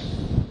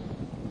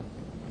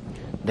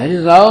 That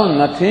is how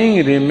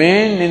nothing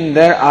remained in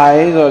their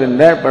eyes or in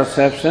their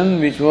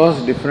perception which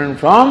was different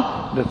from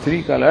the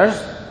 3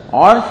 colors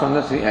or from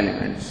the 3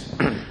 elements.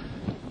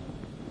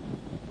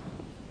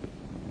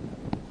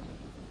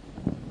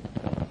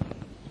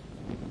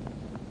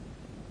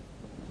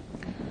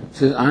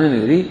 Says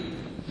Anandagiri,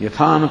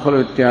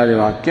 yathanukhalu ityadi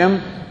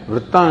vakyam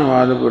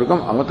vrittanavadapurkam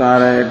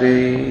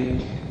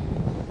avatarayati.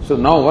 So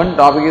now one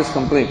topic is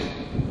complete.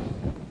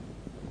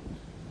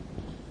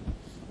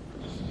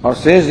 और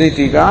शेष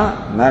रीति का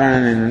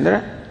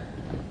नारायणेन्द्र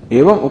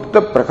एवं उक्त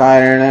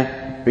प्रकारेण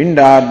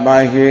पिंडाद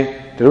बाह्ये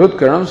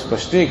त्रिभुत्करणं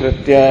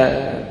स्पष्टीकृत्य.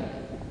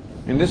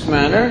 In this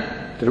manner,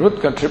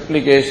 Tribhutka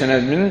triplication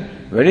has been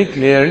very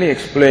clearly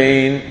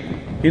explained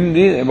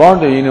about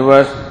the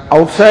universe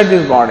outside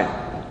this body.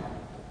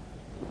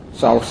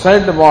 So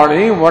outside the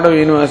body, whatever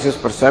universe is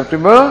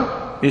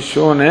perceptible is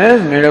shown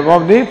as made up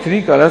of the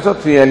 3 colors or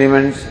 3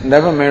 elements,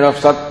 never made of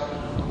Sat.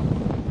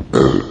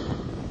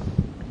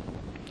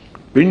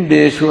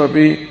 Pindeshu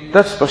api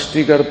tat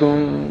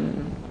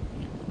spashtikartum.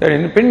 That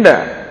in the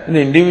Pinda, in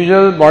the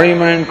individual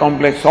body-mind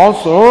complex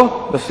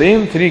also, the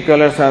same 3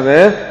 colors are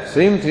there,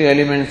 same 3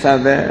 elements are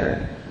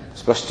there.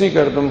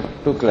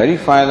 Spashtikartum, to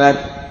clarify that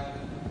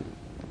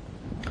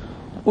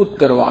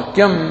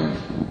Uttarvakyam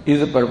is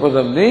the purpose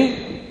of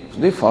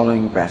the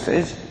following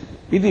passage.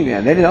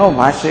 That is how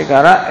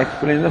Bhashyakara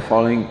explains the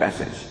following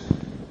passage.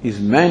 Is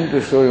meant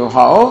to show you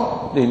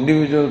how the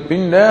individual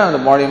pinda, the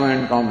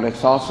body-mind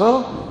complex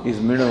also, is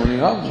made only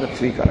of the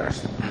three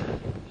colors.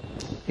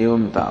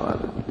 Evam tavad.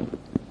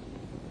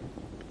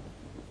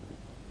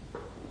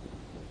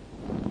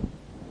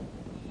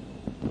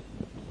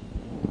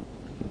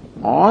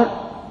 और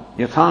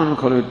यथान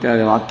खलु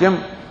इत्यादि वाक्यम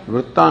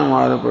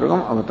वृत्तानुवाद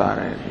पूर्वकम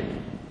अवतारयति.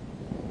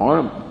 और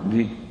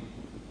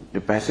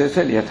the passage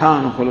said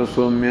यथान खलु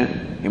सौम्य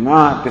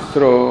इमा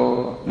तिस्रो,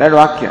 that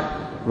vakya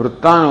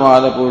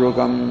वृत्तानुवाद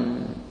पूर्वकम.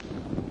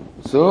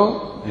 So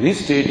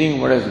restating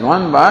what is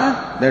gone by,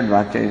 that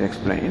vakya is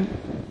explained.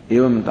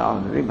 एवं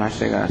तावत, the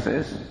Bhashyakara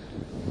says,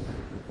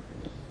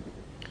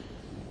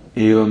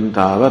 एवं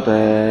तावत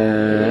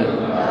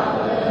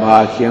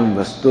बाह्यं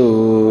वस्तु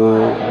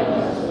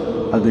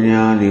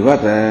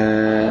अज्ञादिवत.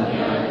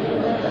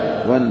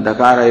 One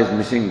dakara is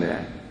missing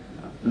there.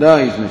 Da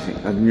is missing.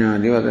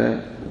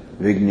 Ajnadivat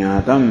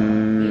vijñātam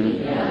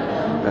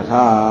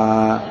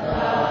tatha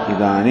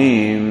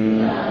idanim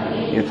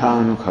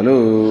yathānu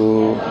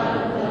khalu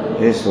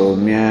he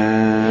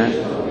somya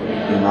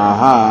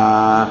imaha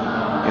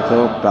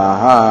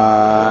yathoktaha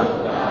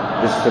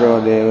tisro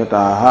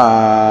devataha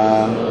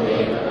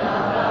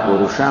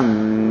purusham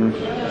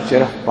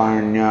shirah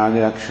pāṇyādi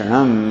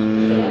lakshanam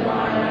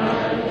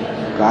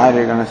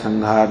कार्यगण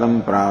संघातम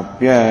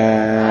प्राप्य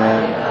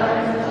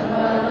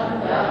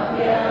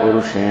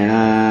पुरुषेण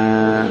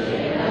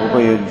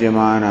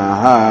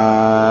उपयुज्यमानाः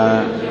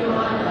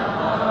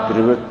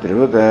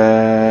त्रिवृत्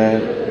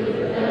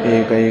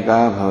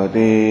एकैका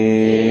भवति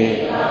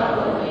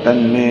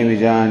तन्मे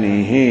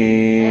विजानीहि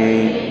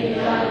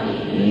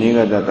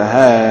निगदतः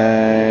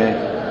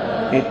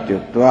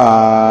इत्युक्त्वा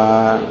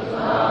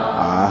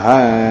आह.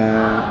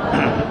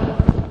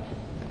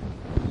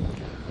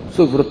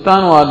 So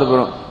वृत्तानुवाद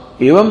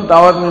एवं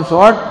तावत means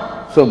what?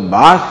 So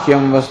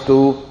bāhyam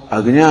vastu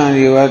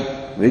ajñānivat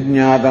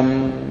vijñātam.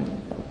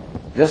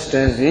 Just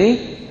as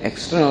the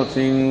external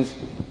things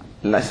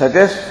such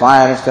as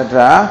fire,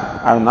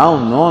 etc. are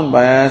now known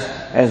by us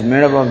as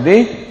made up of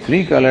the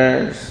three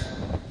colors.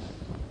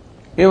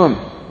 Evam,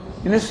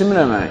 in a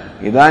similar manner,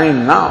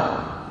 idanim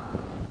now.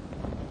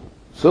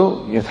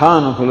 So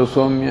yathānu khalu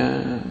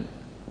somya,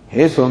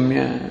 he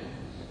somya,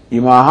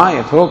 imaha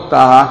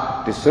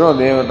yathoktaha tisro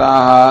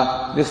devataha.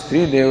 These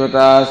three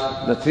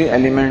devatas, the three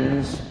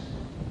elements,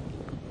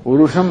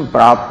 Purusham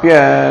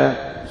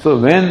prapya. So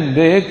when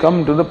they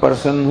come to the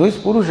person who is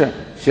Purusha,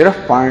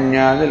 Shirah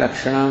Pāṇyādi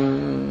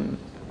Lakshanam.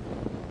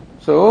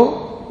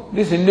 So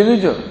this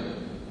individual,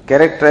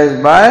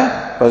 characterized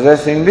by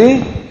possessing the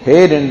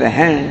head and the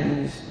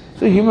hands.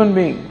 So human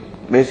being,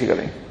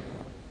 basically.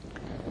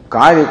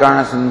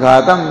 Karyakana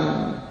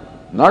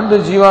Sanghātam, not the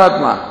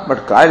Jivatma,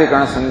 but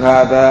Karyakana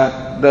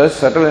Sanghāta, the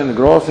subtle and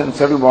gross and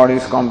subtle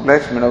bodies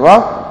complex made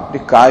up the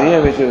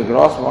karya, which is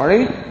gross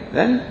body,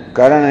 then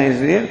karana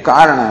is the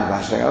karana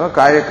bhasha.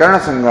 Karya karana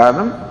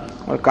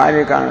sanghātam or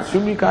karya karana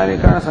should be karya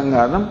karana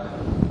sanghātam,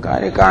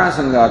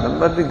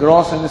 but the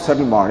gross and the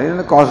subtle body and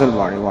the causal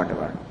body,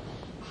 whatever.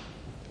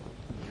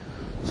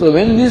 So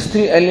when these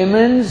three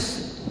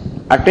elements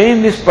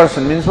attain this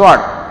person, means what?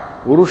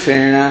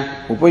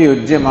 Purushena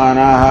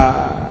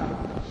upayujyamanaha.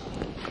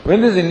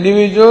 When this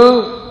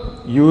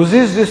individual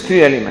uses these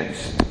three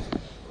elements,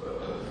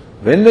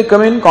 when they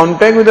come in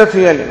contact with the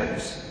three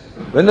elements,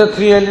 when the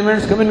three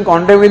elements come in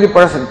contact with the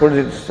person, put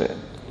it this way.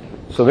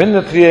 So when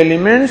the three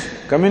elements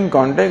come in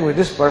contact with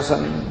this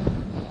person,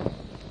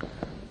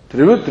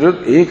 trivut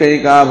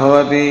ekaika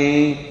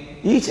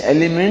bhavati, each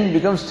element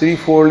becomes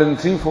threefold and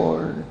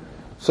threefold.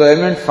 So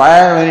element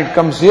fire, when it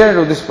comes here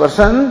to this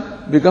person,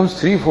 becomes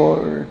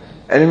threefold.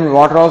 Element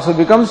water also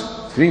becomes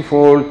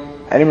threefold.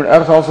 Element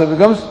earth also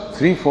becomes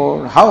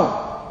threefold.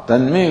 How?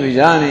 Tanme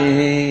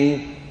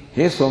vijanihi.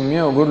 Hey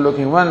Somya, good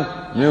looking one,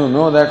 you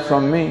know that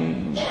from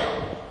me.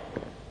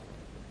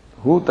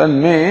 Hu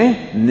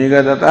tanme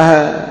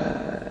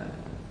nigadataha.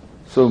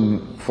 So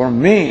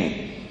from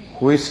me,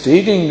 who is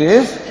stating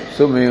this,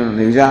 so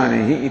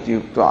nivjanihi iti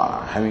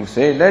yuktva. Having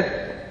said that,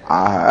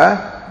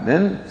 aha,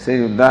 then say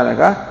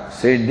Uddalaka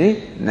said the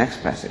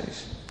next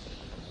passage.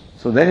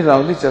 So that is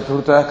how the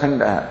Chaturtha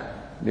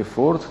Khanda, the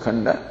fourth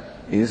Khanda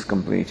is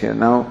complete here.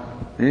 Now,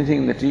 anything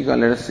in the Tika,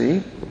 let us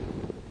see.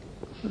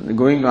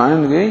 Going to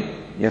Anandagi,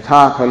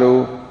 यथा खलु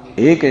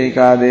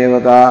एकैका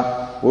देवता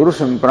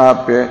पुरुषं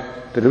प्राप्य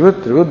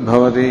त्रिवृत्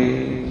भवति.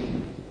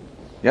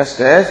 Just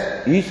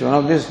as each one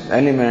of these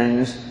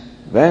elements,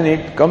 when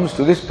it comes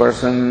to this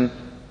person,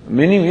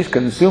 meaning is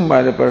consumed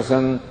by the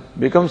person,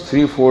 becomes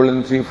threefold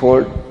and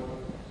threefold.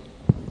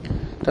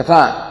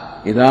 तथा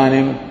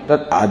इदानीं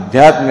तत्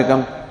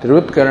आध्यात्मिकं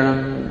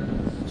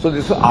त्रिवृत्करणं. So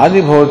this is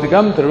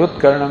आदिभौतिकं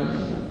त्रिवृत्करणं.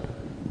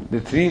 The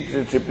three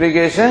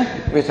triplication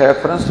with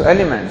reference to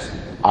elements.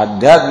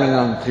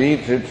 Adhyatmikam, three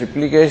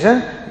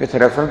triplication with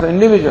reference to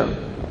individual.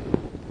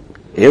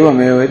 Evam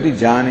evati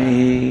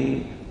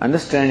janihi.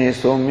 understand a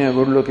Somya,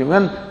 good looking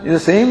one, is the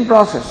same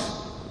process.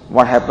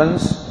 What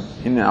happens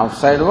in the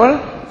outside world,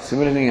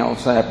 similar thing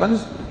also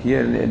happens here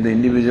at the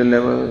individual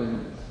level.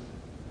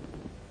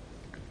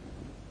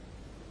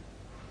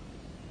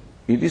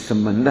 Iti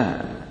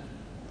sambandha.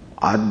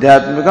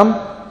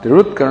 Adhyatmikam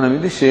trivutkaranam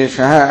iti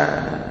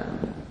shesha.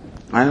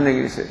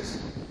 Anandagiri says.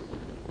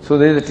 So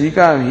there is a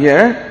tika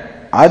here,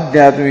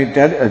 Adhyatmik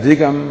ityadi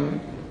adhikam.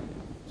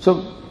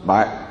 So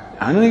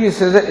Anandagiri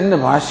says that in the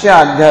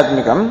Bhashya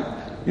Adhyatmikam,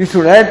 you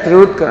should add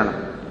trivutkaranam.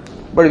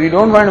 But we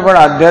don't find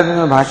about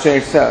Adhyatmikam Bhashya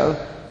itself.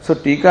 So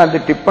tika, the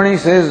Tippani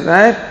says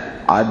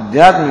that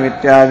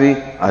Adhyatmik ityadi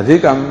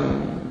adhikam.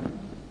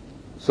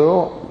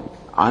 So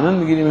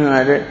Anandagiri may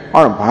have added,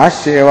 or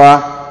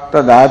Bhashyeva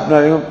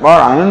Tadatma, or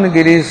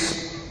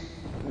Anandagiri's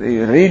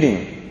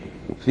reading.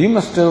 He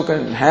must have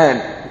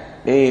had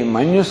a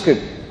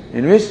manuscript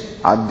in which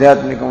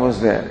Adhyatmikam was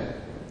there.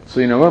 So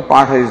in our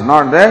Patha is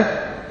not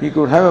there, he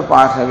could have a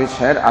Patha which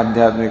had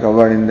Adhyatmika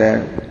word in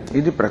there.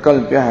 Iti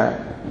prakalpya.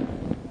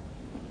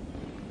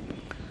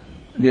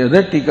 The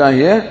other tika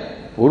here,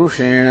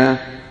 Purushena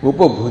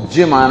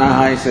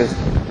Upabhujyamanaha, he says.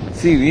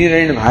 See, we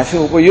read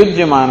Bhashya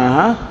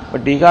Upayujyamanaha,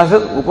 but tika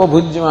says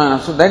Upabhujyamanaha.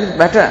 So that is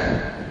better.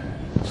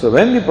 So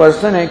when the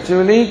person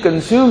actually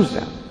consumes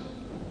them,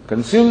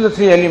 consumes the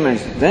three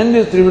elements, then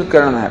this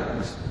trivutkarana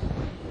happens.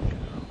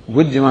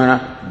 Bhujyamana,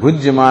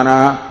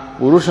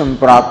 Purusham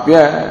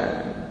Prapya.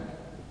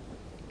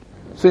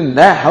 So in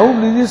that, how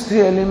do these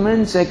three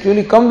elements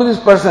actually come to this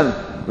person?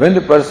 When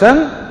the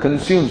person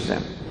consumes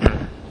them.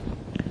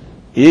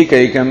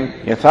 Ekaikam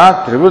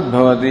yatha trivut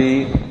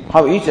bhavati,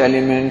 how each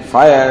element,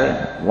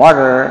 fire,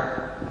 water,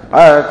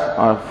 earth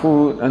or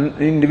food, and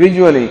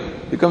individually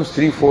becomes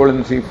threefold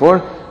and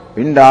threefold.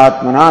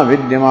 Pindatmana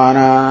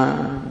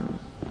vidyamana.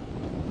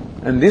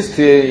 And this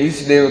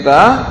each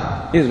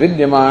devata is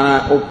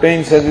vidyamana,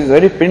 obtains as this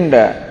very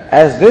pinda,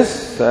 as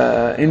this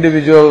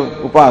individual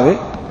upadhi.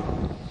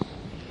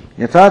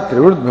 Yatha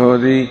trivut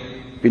bhavati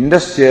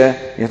pindasya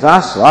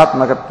yatha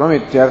svatmakatvam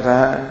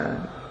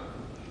ityartha.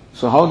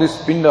 So how this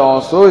pinda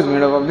also is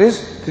made up of these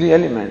three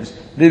elements.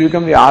 They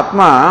become the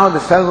atma or the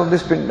self of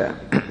this pinda.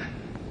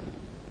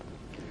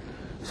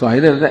 So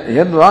either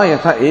yadva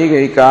yatha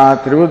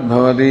egaika trivut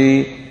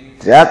bhavati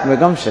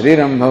triyatmakam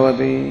shariram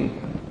bhavati,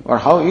 or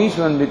how each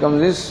one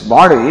becomes this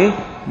body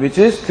which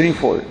is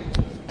threefold.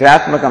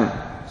 Triyatmakam.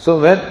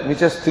 So which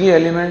has three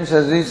elements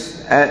as the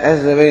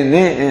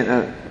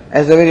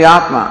very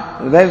atma.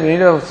 That is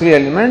made up of three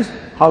elements.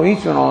 How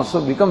each one also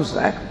becomes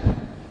that.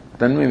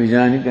 Tanme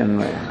vijaniti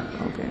anvaya.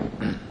 Okay.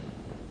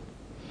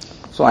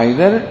 So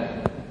either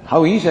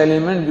how each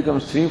element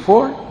becomes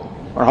threefold,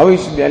 or how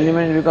each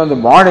element becomes the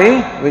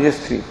body which is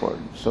threefold.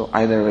 So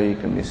either way it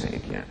can be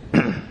said here.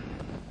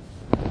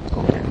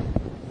 Okay.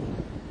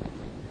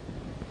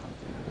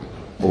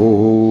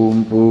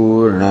 Om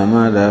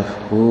Purnamadah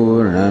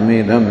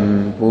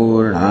Purnamidam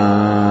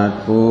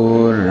Purnat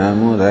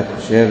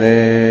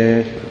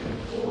Purnamudachyate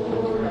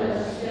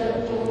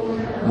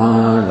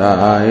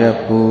Madaya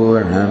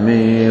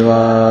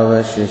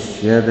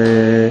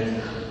Purnamevavashishyate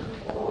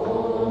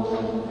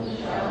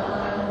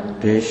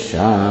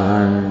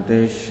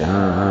Shanti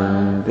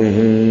Shanti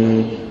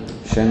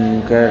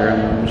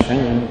Shankaram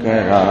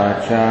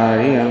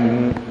Shankaracharyam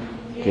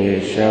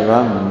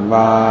Keshavam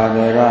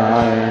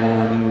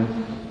Badarayanam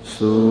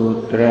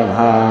Sutra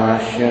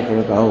Bhashya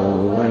Krutau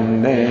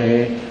Vande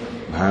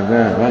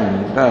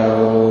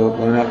Bhagavantau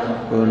Punah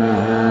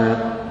Punah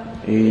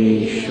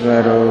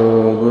Ishvaro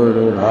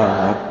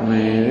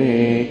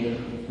Gururatmeri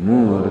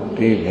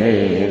Murti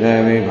Bheda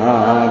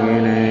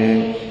Vibhagine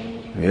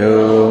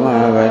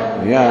Vyomavat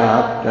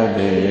Vyapta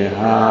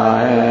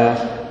Dehaya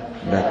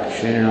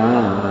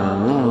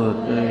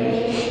Dakshinamurti.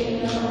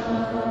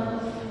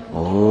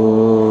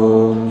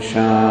 Om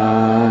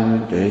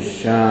Shanti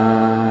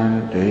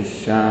Shanti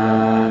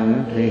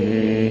Shanti.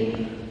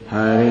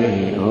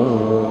 Hari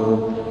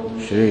Om.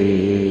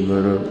 Shri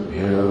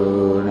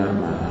Gurubhyo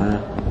Namaha.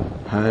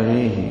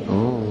 Hari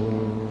Om.